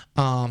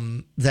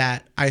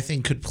that I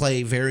think could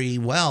play very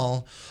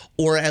well,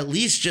 or at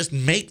least just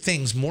make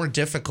things more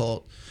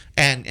difficult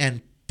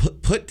and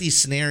put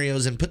these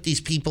scenarios and put these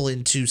people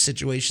into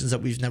situations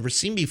that we've never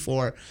seen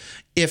before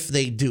if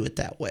they do it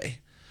that way.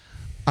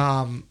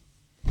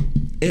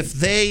 If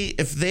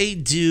they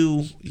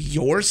do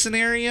your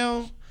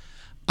scenario,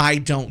 I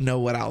don't know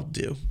what I'll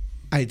do.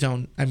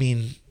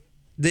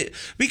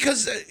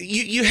 Because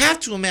you have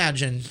to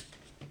imagine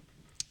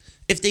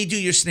if they do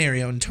your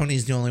scenario and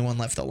Tony's the only one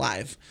left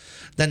alive,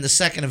 then the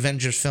second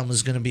Avengers film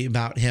is going to be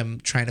about him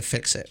trying to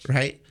fix it,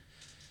 right?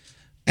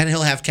 And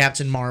he'll have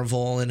Captain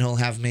Marvel, and he'll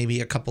have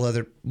maybe a couple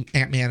other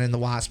Ant-Man and the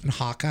Wasp and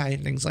Hawkeye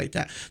and things like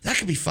that. That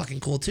could be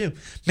fucking cool too,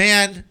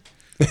 man.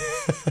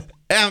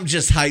 I'm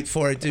just hyped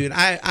for it, dude.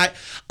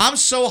 I'm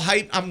so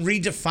hyped. I'm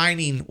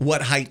redefining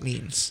what hype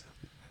means.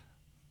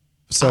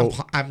 So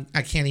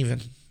I can't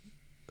even.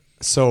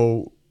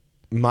 So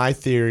my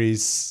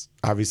theories,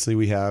 obviously,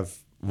 we have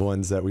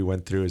ones that we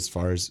went through as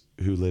far as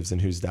who lives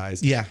and who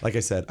dies. Yeah. Like I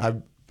said,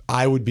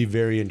 I would be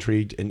very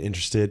intrigued and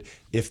interested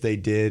if they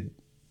did,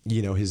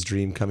 his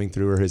dream coming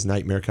through or his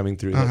nightmare coming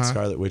through that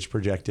Scarlet Witch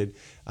projected.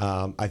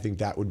 I think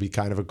that would be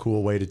kind of a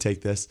cool way to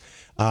take this.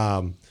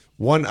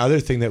 One other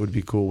thing that would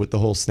be cool with the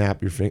whole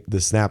the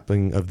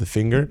snapping of the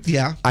finger.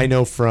 Yeah. I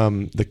know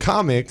from the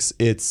comics,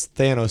 it's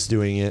Thanos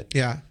doing it.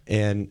 Yeah.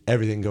 And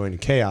everything going to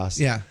chaos.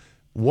 Yeah.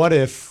 What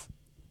if,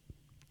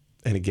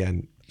 and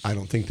again, I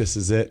don't think this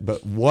is it,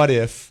 but what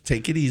if...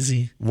 Take it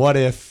easy. What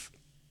if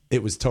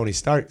it was Tony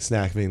Stark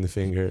snapping the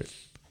finger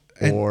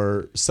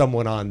or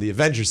someone on the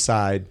Avengers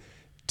side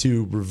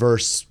to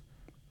reverse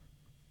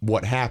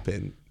what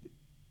happened?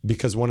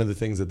 Because one of the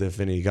things that the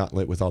Infinity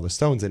Gauntlet with all the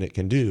stones in it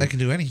can do... It can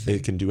do anything.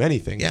 It can do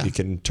anything. Yeah. It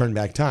can turn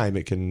back time.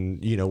 It can,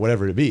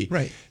 whatever it be.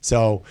 Right.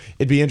 So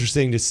it'd be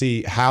interesting to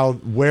see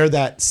where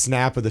that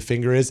snap of the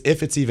finger is,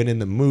 if it's even in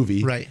the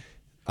movie. Right.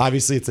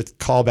 Obviously, it's a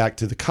callback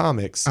to the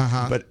comics,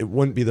 but it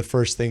wouldn't be the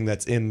first thing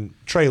that's in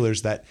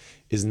trailers that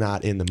is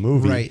not in the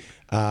movie. Right.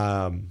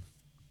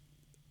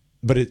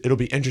 But it'll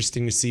be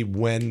interesting to see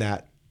when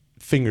that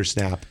finger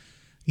snap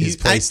is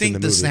placed in the movie.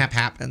 I think the snap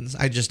happens.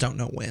 I just don't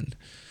know when.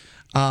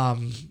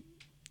 And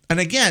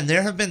again,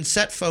 there have been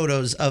set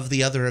photos of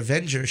the other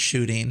Avengers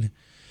shooting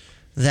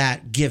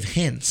that give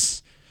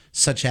hints,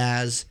 such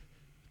as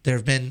there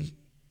have been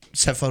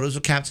set photos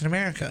of Captain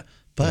America,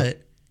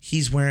 but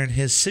he's wearing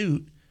his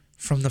suit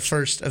from the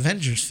first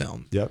Avengers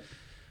film. Yep.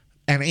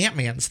 And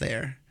Ant-Man's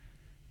there.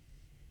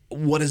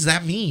 What does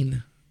that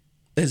mean?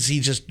 Is he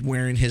just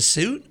wearing his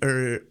suit,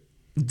 or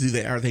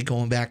are they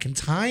going back in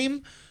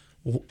time?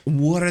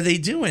 What are they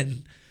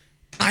doing?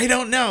 I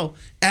don't know.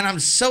 And I'm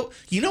so,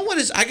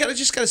 I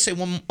gotta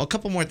say a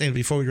couple more things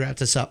before we wrap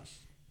this up.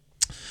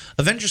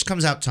 Avengers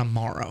comes out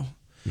tomorrow.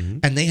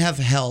 And they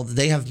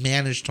have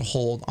managed to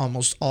hold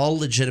almost all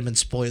legitimate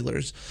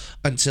spoilers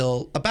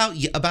until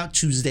about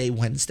Tuesday,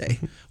 Wednesday,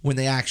 when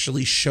they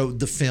actually showed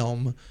the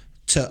film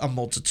to a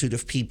multitude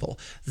of people.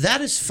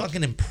 That is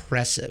fucking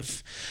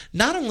impressive.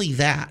 Not only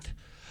that,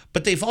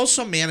 but they've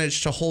also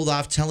managed to hold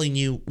off telling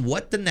you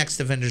what the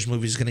next Avengers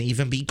movie is going to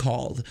even be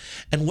called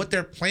and what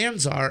their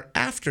plans are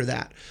after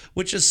that,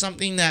 which is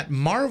something that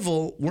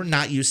Marvel, we're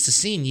not used to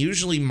seeing.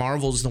 Usually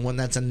Marvel's the one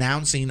that's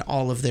announcing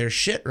all of their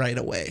shit right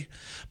away.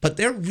 But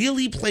they're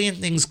really playing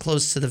things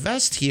close to the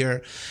vest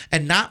here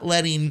and not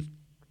letting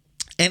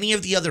any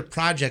of the other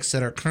projects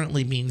that are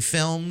currently being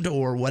filmed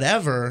or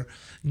whatever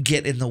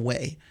get in the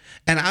way.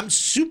 And I'm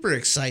super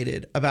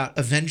excited about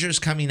Avengers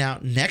coming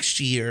out next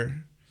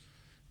year.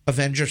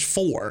 Avengers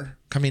 4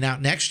 coming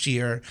out next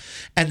year,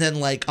 and then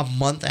like a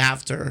month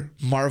after,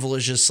 Marvel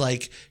is just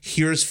like,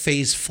 here's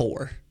phase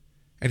 4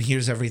 and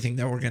here's everything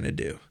that we're going to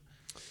do.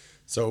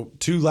 So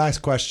 2 last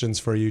questions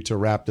for you to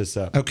wrap this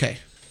up. Okay.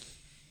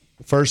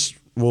 First,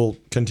 we'll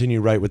continue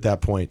right with that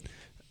point.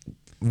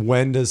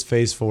 When does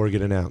phase 4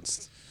 get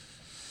announced?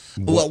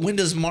 Well, when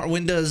does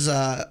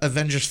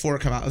Avengers 4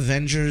 come out?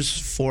 Avengers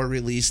 4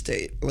 release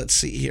date. Let's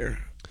see here.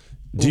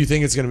 Do you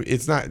think it's going to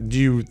be, do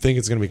you think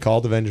it's going to be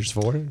called Avengers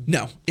 4?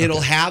 No,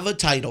 it'll have a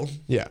title.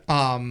 Yeah.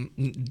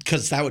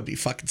 Because that would be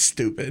fucking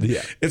stupid.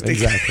 Yeah,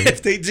 exactly.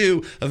 If they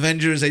do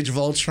Avengers Age of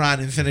Ultron,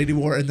 Infinity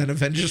War, and then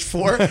Avengers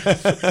 4,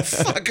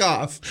 fuck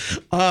off.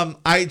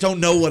 I don't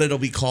know what it'll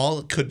be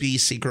called. It could be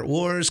Secret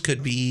Wars,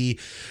 could be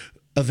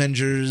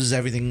Avengers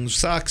Everything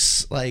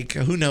Sucks. Like,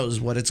 who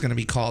knows what it's going to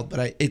be called.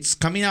 But it's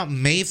coming out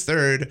May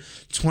 3rd,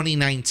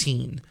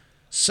 2019.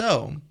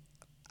 So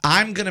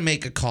I'm going to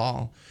make a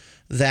call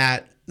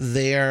that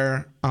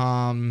they're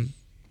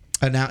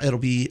it'll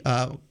be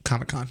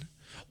Comic-Con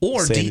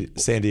or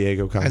San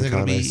Diego Comic-Con. I think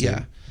it'll be,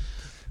 yeah.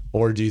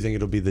 Or do you think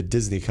it'll be the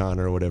Disney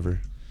Con or whatever?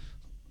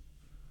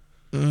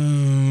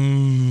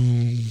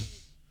 No,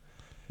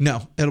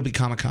 it'll be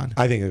Comic-Con.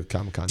 I think it's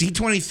Comic-Con.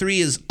 D23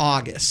 is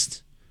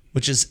August,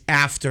 which is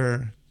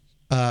after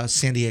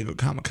San Diego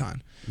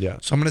Comic-Con. Yeah.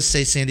 So I'm going to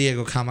say San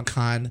Diego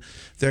Comic-Con,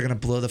 they're going to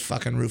blow the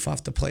fucking roof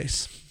off the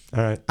place.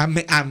 All right.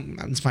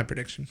 It's my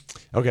prediction.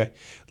 Okay.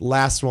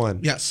 Last one.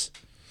 Yes.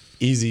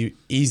 Easy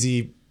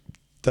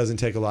doesn't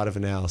take a lot of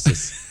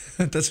analysis.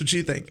 That's what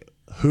you think.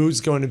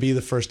 Who's going to be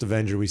the first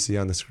Avenger we see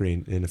on the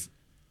screen in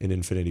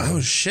Infinity War?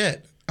 Oh,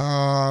 shit. Thor.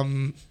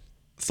 I'm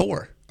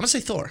going to say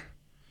Thor.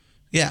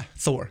 Yeah,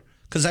 Thor.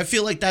 Because I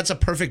feel like that's a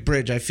perfect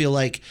bridge. I feel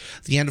like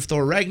the end of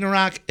Thor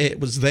Ragnarok, it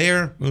was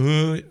there.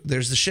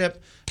 There's the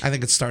ship. I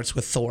think it starts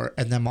with Thor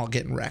and them all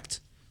getting wrecked.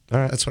 All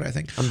right. That's what I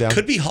think. I'm down.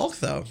 Could be Hulk,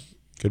 though.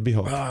 Could be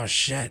Hulk. Oh,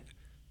 shit.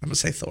 I'm going to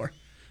say Thor.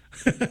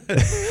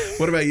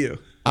 What about you?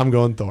 I'm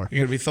going Thor.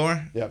 You're going to be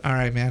Thor? Yep. All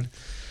right, man.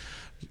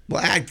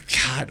 Well,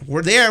 God,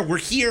 we're there. We're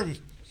here.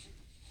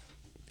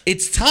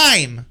 It's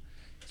time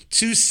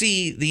to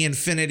see the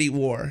Infinity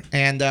War.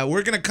 And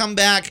we're going to come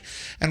back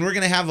and we're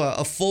going to have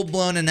a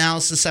full-blown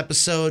analysis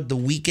episode the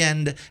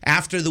weekend,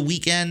 after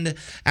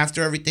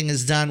everything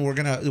is done. We're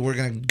going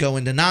to go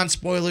into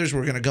non-spoilers.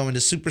 We're going to go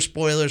into super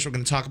spoilers. We're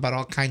going to talk about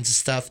all kinds of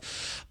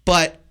stuff.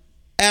 But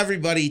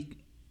everybody,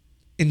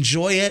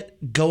 enjoy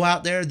it. Go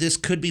out there. This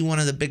could be one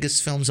of the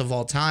biggest films of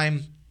all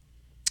time.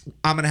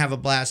 I'm going to have a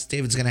blast.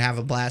 David's going to have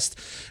a blast.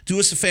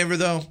 Do us a favor,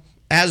 though.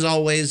 As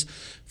always,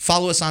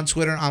 follow us on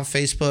Twitter, on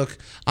Facebook,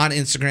 on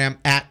Instagram,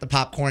 at The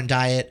Popcorn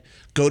Diet.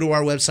 Go to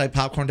our website,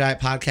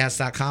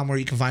 popcorndietpodcast.com, where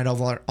you can find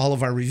all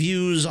of our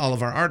reviews, all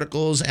of our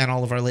articles, and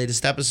all of our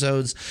latest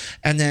episodes.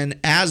 And then,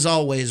 as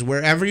always,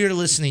 wherever you're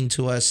listening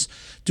to us,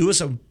 do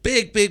us a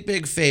big, big,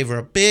 big favor,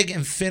 a big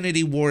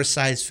Infinity War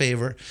size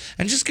favor,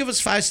 and just give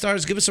us 5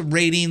 stars, give us a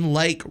rating,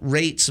 like,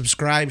 rate,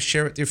 subscribe,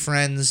 share with your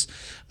friends.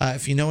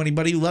 If you know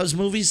anybody who loves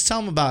movies, tell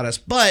them about us.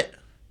 But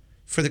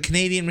for the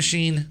Canadian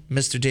Machine,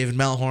 Mr. David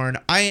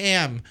Melhorn, I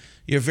am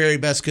your very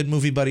best good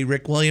movie buddy,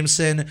 Rick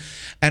Williamson,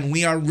 and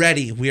we are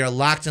ready. We are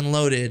locked and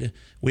loaded.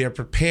 We are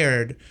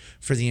prepared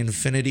for the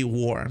Infinity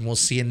War, and we'll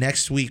see you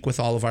next week with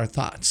all of our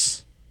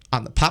thoughts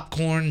on the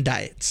Popcorn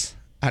Diet.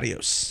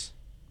 Adios.